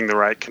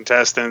right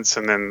contestants,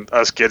 and then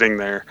us getting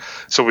there.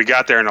 So we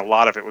got there, and a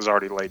lot of it was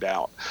already laid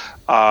out.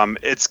 I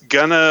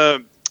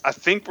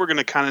think we're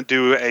gonna kind of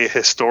do a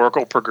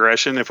historical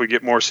progression if we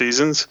get more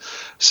seasons.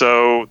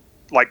 So,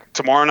 like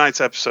tomorrow night's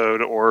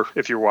episode, or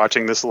if you're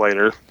watching this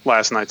later,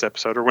 last night's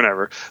episode, or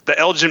whenever, the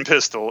Elgin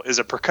pistol is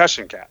a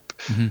percussion cap.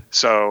 Mm-hmm.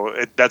 So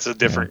that's a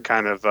different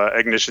kind of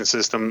ignition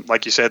system.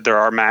 Like you said, there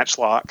are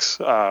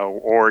matchlocks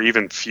or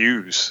even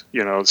fuse.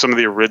 You know, some of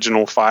the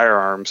original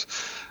firearms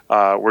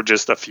were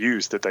just a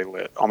fuse that they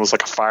lit, almost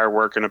like a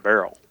firework in a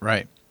barrel.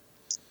 Right.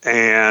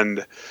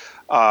 And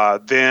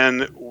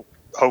then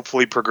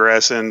hopefully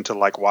progress into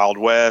like Wild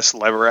West,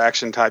 lever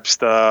action type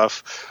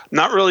stuff.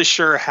 Not really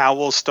sure how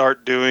we'll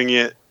start doing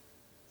it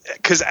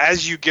because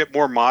as you get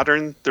more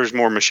modern, there's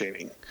more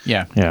machining.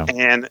 Yeah.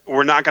 And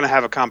we're not going to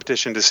have a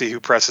competition to see who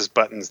presses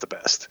buttons the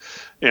best.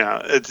 You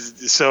know,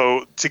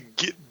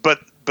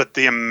 but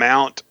the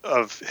amount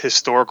of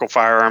historical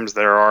firearms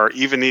there are,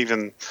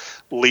 even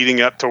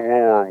leading up to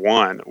World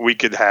War I, we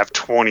could have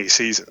 20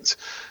 seasons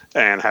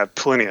and have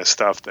plenty of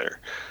stuff there.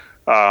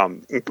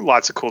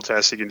 Lots of cool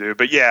tests you can do,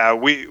 but yeah,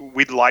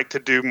 we'd like to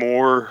do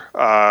more.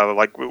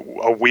 Like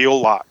a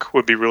wheel lock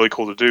would be really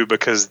cool to do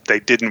because they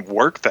didn't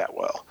work that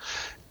well,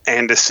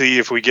 and to see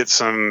if we get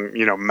some,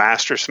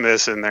 master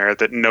smiths in there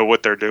that know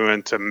what they're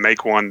doing to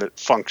make one that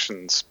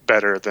functions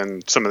better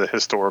than some of the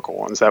historical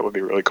ones. That would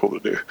be really cool to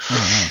do.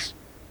 Oh,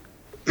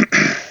 nice.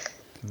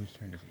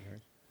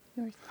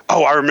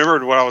 Oh, I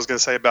remembered what I was going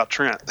to say about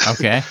Trent.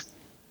 Okay.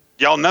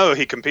 Y'all know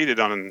he competed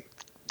on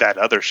that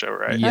other show,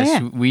 right?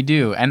 Yes, we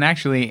do. And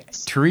actually,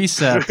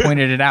 Teresa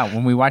pointed it out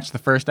when we watched the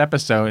first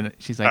episode.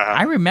 She's like,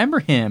 I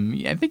remember him.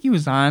 I think he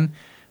was on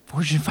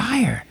Forged in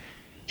Fire.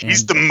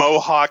 He's the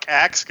Mohawk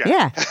axe guy.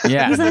 Yeah.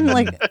 He's in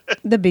like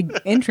the big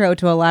intro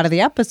to a lot of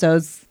the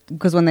episodes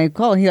because when they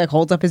call, he like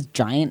holds up his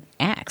giant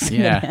axe.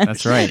 Yeah,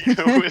 that's right.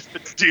 With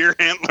the deer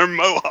antler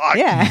Mohawk.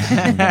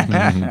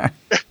 Yeah.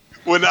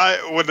 When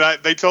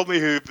they told me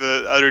who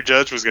the other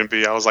judge was going to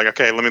be, I was like,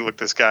 okay, let me look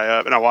this guy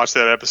up. And I watched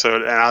that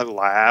episode, and I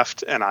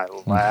laughed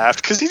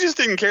because he just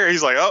didn't care.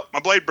 He's like, oh, my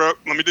blade broke.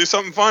 Let me do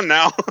something fun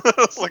now. I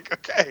was like,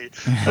 okay.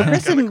 Well,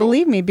 Chris didn't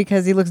believe me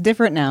because he looks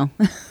different now.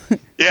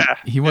 Yeah.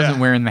 He wasn't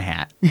wearing the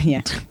hat.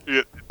 Yeah.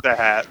 The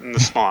hat and the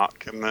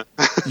smock. And the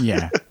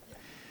Yeah.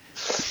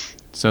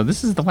 So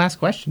this is the last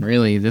question,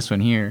 really, this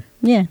one here.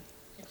 Yeah.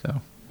 So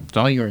it's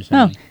all yours.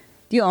 Oh,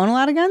 do you own a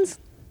lot of guns?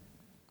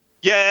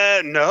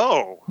 Yeah,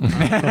 no.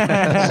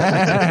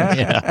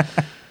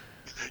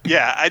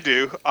 Yeah, I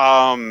do.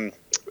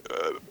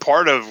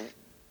 Part of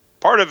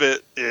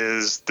it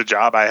is the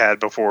job I had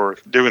before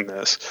doing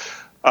this.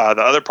 The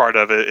other part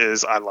of it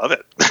is I love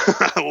it.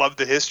 I love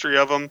the history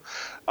of them.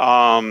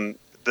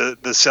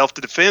 The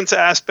self-defense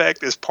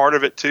aspect is part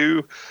of it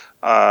too.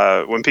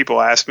 When people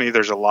ask me,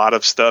 there's a lot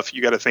of stuff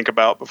you got to think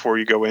about before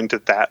you go into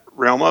that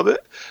realm of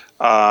it.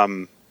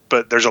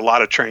 But there's a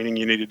lot of training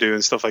you need to do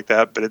and stuff like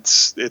that. But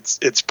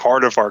it's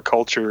part of our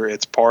culture.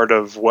 It's part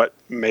of what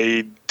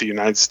made the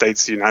United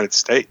States the United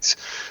States.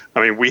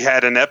 I mean, we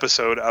had an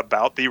episode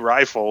about the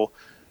rifle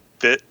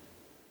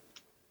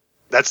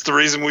that's the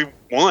reason we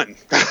won.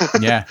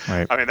 Yeah,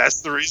 right. I mean, that's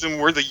the reason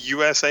we're the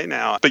USA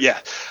now. But yeah,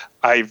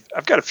 I've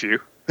got a few.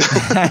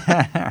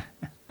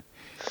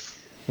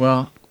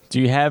 Well,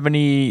 do you have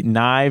any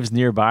knives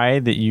nearby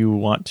that you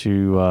want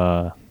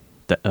to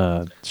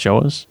show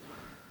us?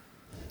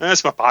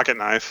 That's my pocket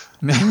knife.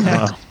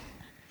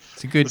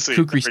 It's a good Let's see.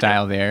 kukri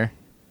style there.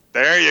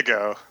 There you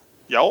go.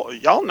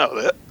 Y'all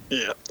know that.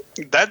 Yeah.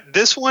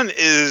 This one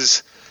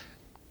is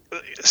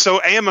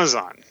so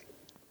Amazon.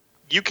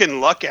 You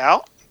can luck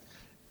out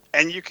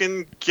and you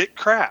can get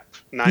crap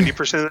 90%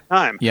 of the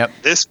time. Yep.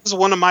 This was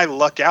one of my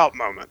luck out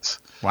moments.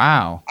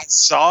 Wow. I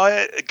saw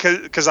it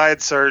because I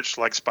had searched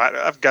like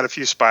I've got a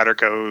few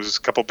Spydercos,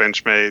 a couple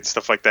Benchmade,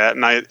 stuff like that,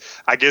 and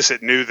I guess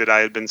it knew that I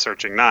had been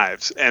searching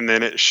knives, and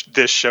then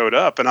this showed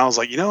up, and I was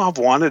like, I've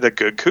wanted a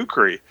good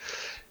kukri,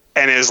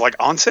 and it was like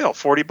on sale,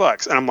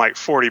 $40, and I'm like,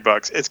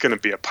 $40, it's going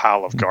to be a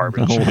pile of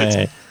garbage. No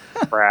way.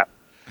 It's crap.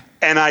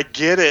 And I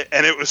get it,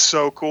 and it was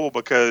so cool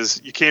because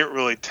you can't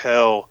really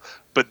tell,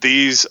 but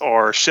these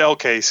are shell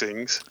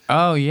casings.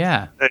 Oh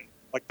yeah.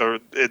 Like they're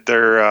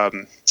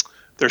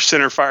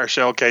centerfire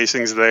shell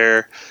casings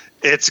there.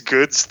 It's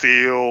good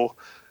steel.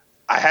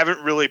 I haven't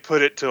really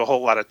put it to a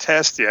whole lot of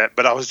tests yet,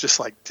 but I was just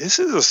like, this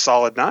is a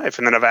solid knife.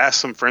 And then I've asked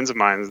some friends of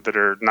mine that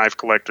are knife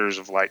collectors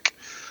of like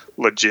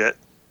legit,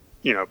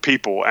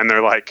 people. And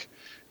they're like,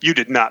 you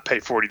did not pay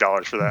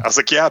 $40 for that. I was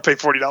like, yeah, I paid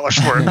 $40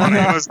 for it on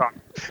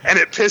Amazon. And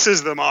it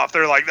pisses them off.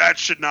 They're like, that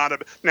should not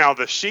have. Now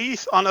the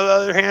sheath, on the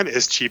other hand,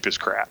 is cheap as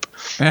crap.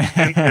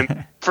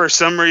 and for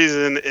some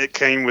reason, it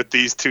came with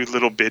these two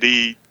little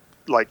bitty,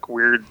 like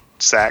weird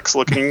sax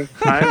looking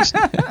knives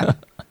that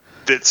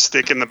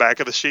stick in the back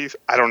of the sheath.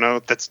 I don't know.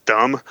 That's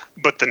dumb.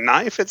 But the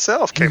knife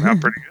itself came out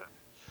pretty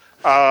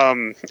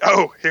good.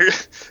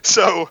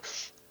 So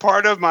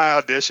part of my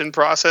audition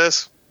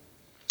process,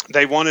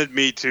 they wanted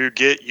me to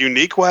get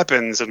unique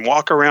weapons and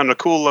walk around a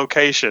cool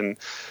location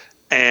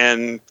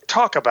and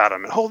talk about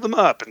them and hold them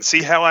up and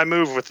see how I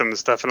move with them and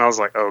stuff. And I was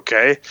like,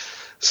 okay.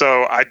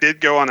 So I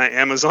did go on an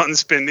Amazon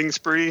spending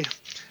spree.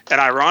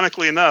 And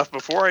ironically enough,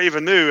 before I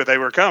even knew they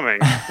were coming,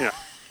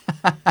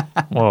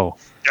 Whoa.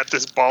 got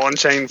this ball and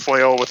chain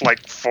flail with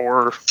like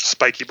 4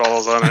 spiky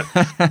balls on it.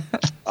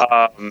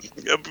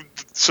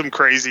 Some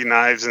crazy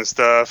knives and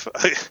stuff.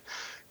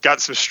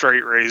 Got some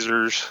straight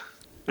razors.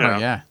 Oh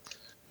yeah.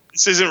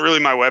 This isn't really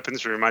my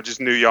weapons room. I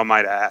just knew y'all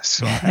might ask,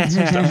 so I had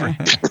some stuff for you.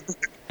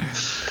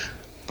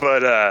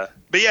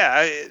 But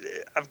yeah,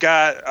 I've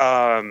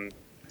got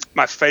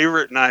my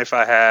favorite knife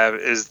I have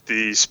is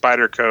the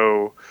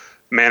Spyderco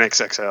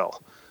Manix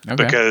XL. Okay.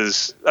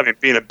 Because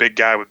being a big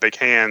guy with big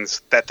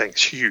hands, that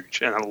thing's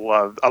huge, and I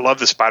love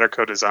the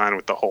Spyderco design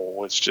with the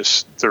hole. It's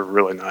just they're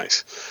really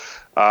nice.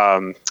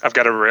 I've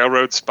got a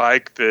railroad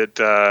spike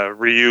that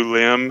Ryu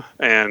Lim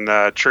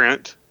and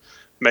Trent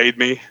made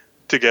me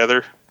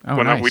together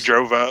nice. We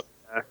drove up,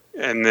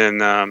 and then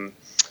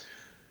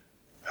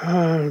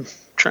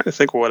trying to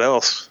think what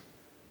else.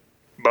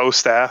 Bow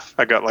staff.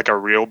 I got like a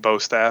real bow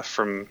staff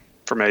from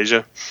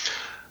Asia.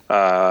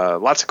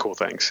 Lots of cool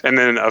things. And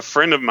then a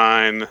friend of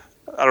mine,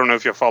 I don't know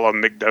if you'll follow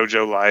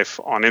McDojo Life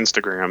on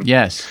Instagram.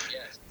 Yes.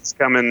 He's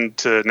coming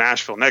to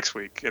Nashville next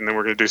week, and then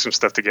we're going to do some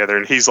stuff together.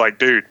 And he's like,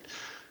 dude,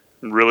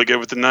 I'm really good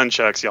with the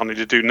nunchucks. Y'all need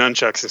to do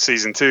nunchucks in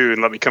season 2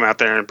 and let me come out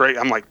there and break.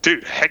 I'm like,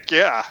 dude, heck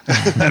yeah.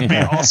 That'd be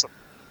awesome.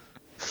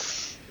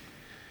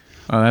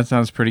 Well, that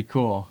sounds pretty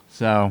cool.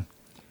 So,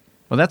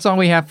 well, that's all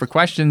we have for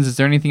questions. Is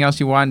there anything else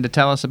you wanted to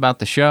tell us about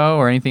the show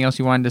or anything else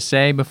you wanted to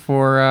say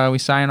before we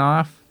sign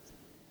off?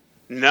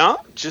 No,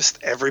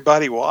 just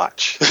everybody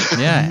watch.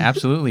 Yeah,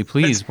 absolutely.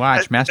 Please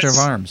watch Master of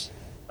Arms.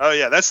 Oh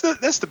yeah, that's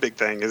the big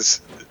thing is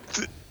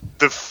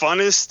the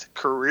funnest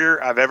career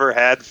I've ever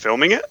had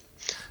filming it.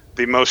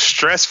 The most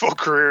stressful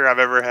career I've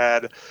ever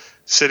had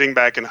sitting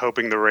back and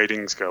hoping the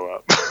ratings go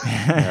up.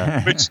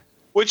 Yeah.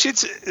 Which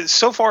it's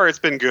so far it's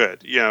been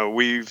good.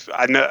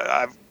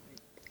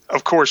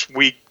 Of course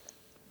we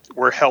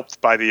were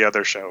helped by the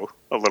other show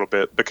a little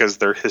bit because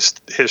their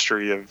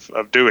history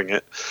of doing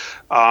it.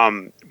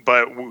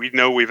 But we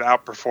know we've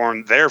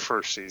outperformed their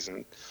first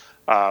season.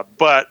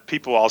 But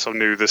people also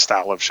knew the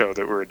style of show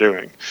that we were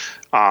doing.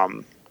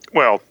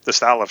 Well, the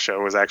style of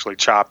show was actually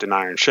Chopped and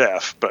Iron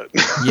Chef, but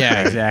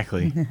yeah,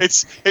 exactly.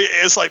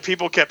 It's like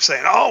people kept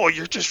saying, "Oh, well,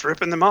 you're just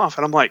ripping them off,"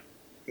 and I'm like,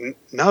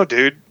 "No,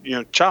 dude,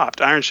 Chopped,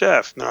 Iron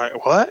Chef." And they're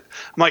like, "What?"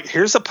 I'm like,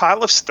 "Here's a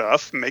pile of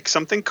stuff. Make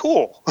something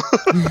cool."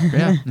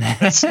 Yeah.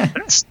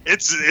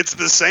 it's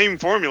the same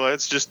formula.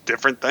 It's just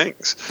different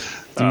things.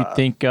 Do you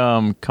think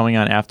coming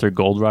on after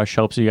Gold Rush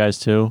helps you guys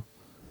too?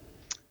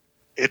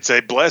 It's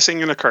a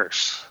blessing and a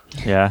curse.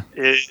 Yeah.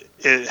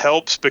 It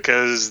helps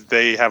because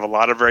they have a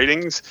lot of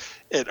ratings.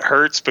 It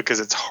hurts because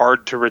it's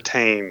hard to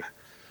retain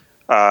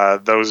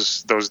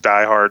those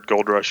diehard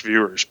Gold Rush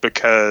viewers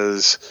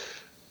because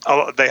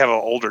they have an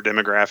older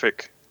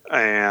demographic,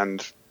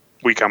 and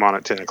we come on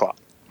at 10 o'clock.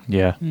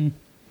 Yeah.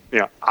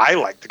 I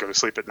like to go to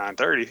sleep at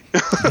 9:30.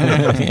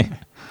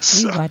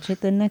 We watch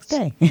it the next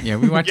day. Yeah,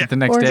 we watch it the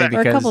next day or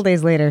because a couple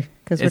days later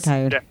because we're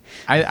tired. Yeah.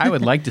 I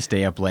would like to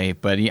stay up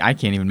late, but I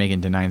can't even make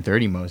it to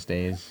 9:30 most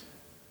days.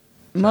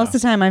 Most of the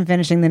time, I'm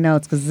finishing the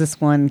notes because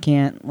this one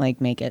can't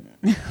make it.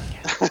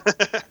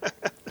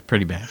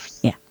 Pretty bad.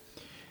 Yeah.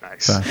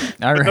 Nice. So, all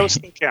But right. those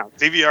still count.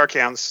 DVR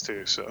counts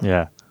too. So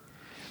Yeah.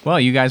 Well,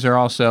 you guys are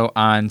also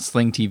on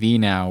Sling TV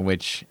now,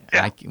 which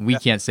Yeah. we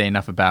can't say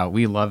enough about.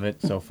 We love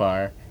it so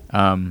far.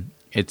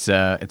 it's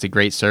a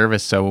great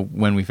service. So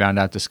when we found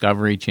out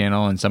Discovery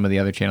Channel and some of the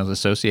other channels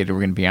associated were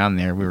going to be on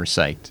there, we were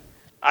psyched.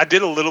 I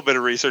did a little bit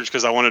of research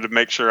because I wanted to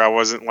make sure I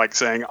wasn't like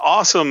saying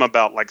awesome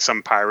about like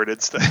some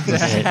pirated stuff.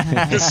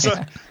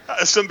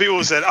 Some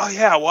people said, "Oh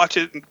yeah, I watch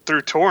it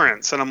through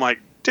torrents," and I'm like,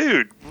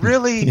 "Dude,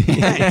 really?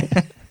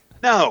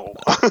 No."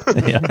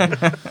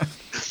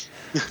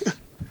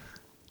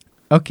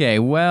 Okay,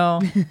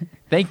 well,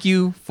 thank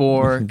you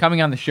for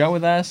coming on the show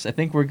with us. I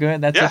think we're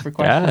good. That's it for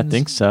questions. Yeah, I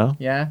think so.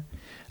 Yeah.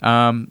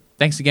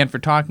 Thanks again for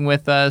talking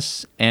with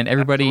us, and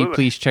everybody, Absolutely.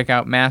 please check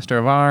out Master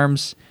of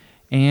Arms.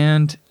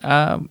 And,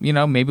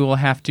 maybe we'll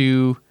have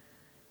to,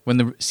 when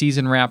the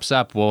season wraps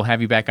up, we'll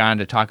have you back on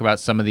to talk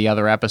about some of the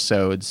other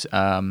episodes that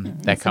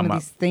Some come of up.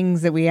 these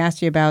things that we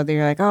asked you about, that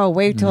you're like, oh,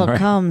 wait till it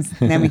comes.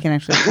 And then we can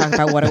actually talk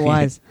about what it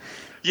was.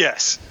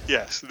 Yes.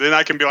 Then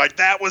I can be like,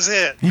 "That was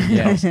it."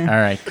 Yes. All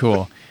right,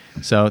 cool.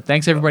 So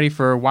thanks, everybody,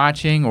 for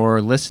watching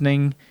or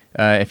listening,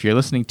 if you're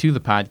listening to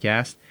the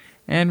podcast.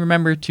 And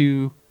remember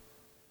to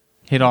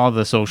hit all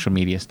the social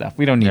media stuff.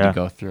 We don't need to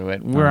go through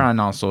it. We're on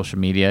all social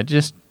media.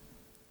 Just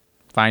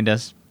find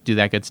us, do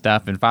that good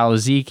stuff, and follow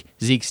Zeke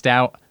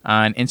Stout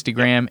on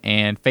Instagram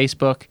and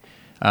Facebook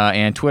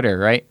and Twitter,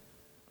 right?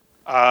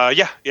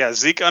 Yeah.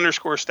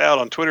 Zeke_Stout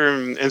on Twitter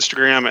and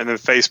Instagram, and then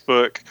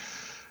Facebook.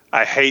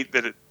 I hate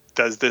that it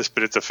does this,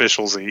 but it's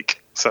official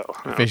Zeke. So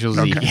Official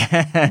Zeke.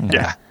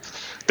 yeah.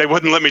 They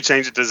wouldn't let me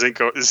change it to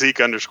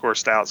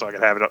Zeke_Stout, so I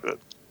could have it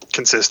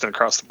consistent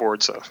across the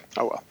board. So,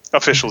 oh well,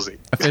 official Zeke.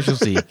 Official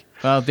Zeke.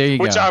 Well, there you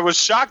Which go. I was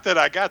shocked that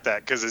I got that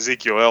because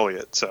Ezekiel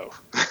Elliott. So,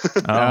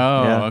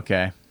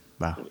 Okay.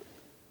 Wow.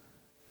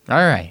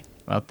 All right.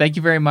 Well, thank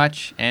you very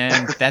much.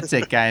 And that's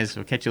it, guys.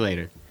 We'll catch you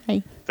later.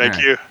 Hey. thank All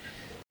right. you.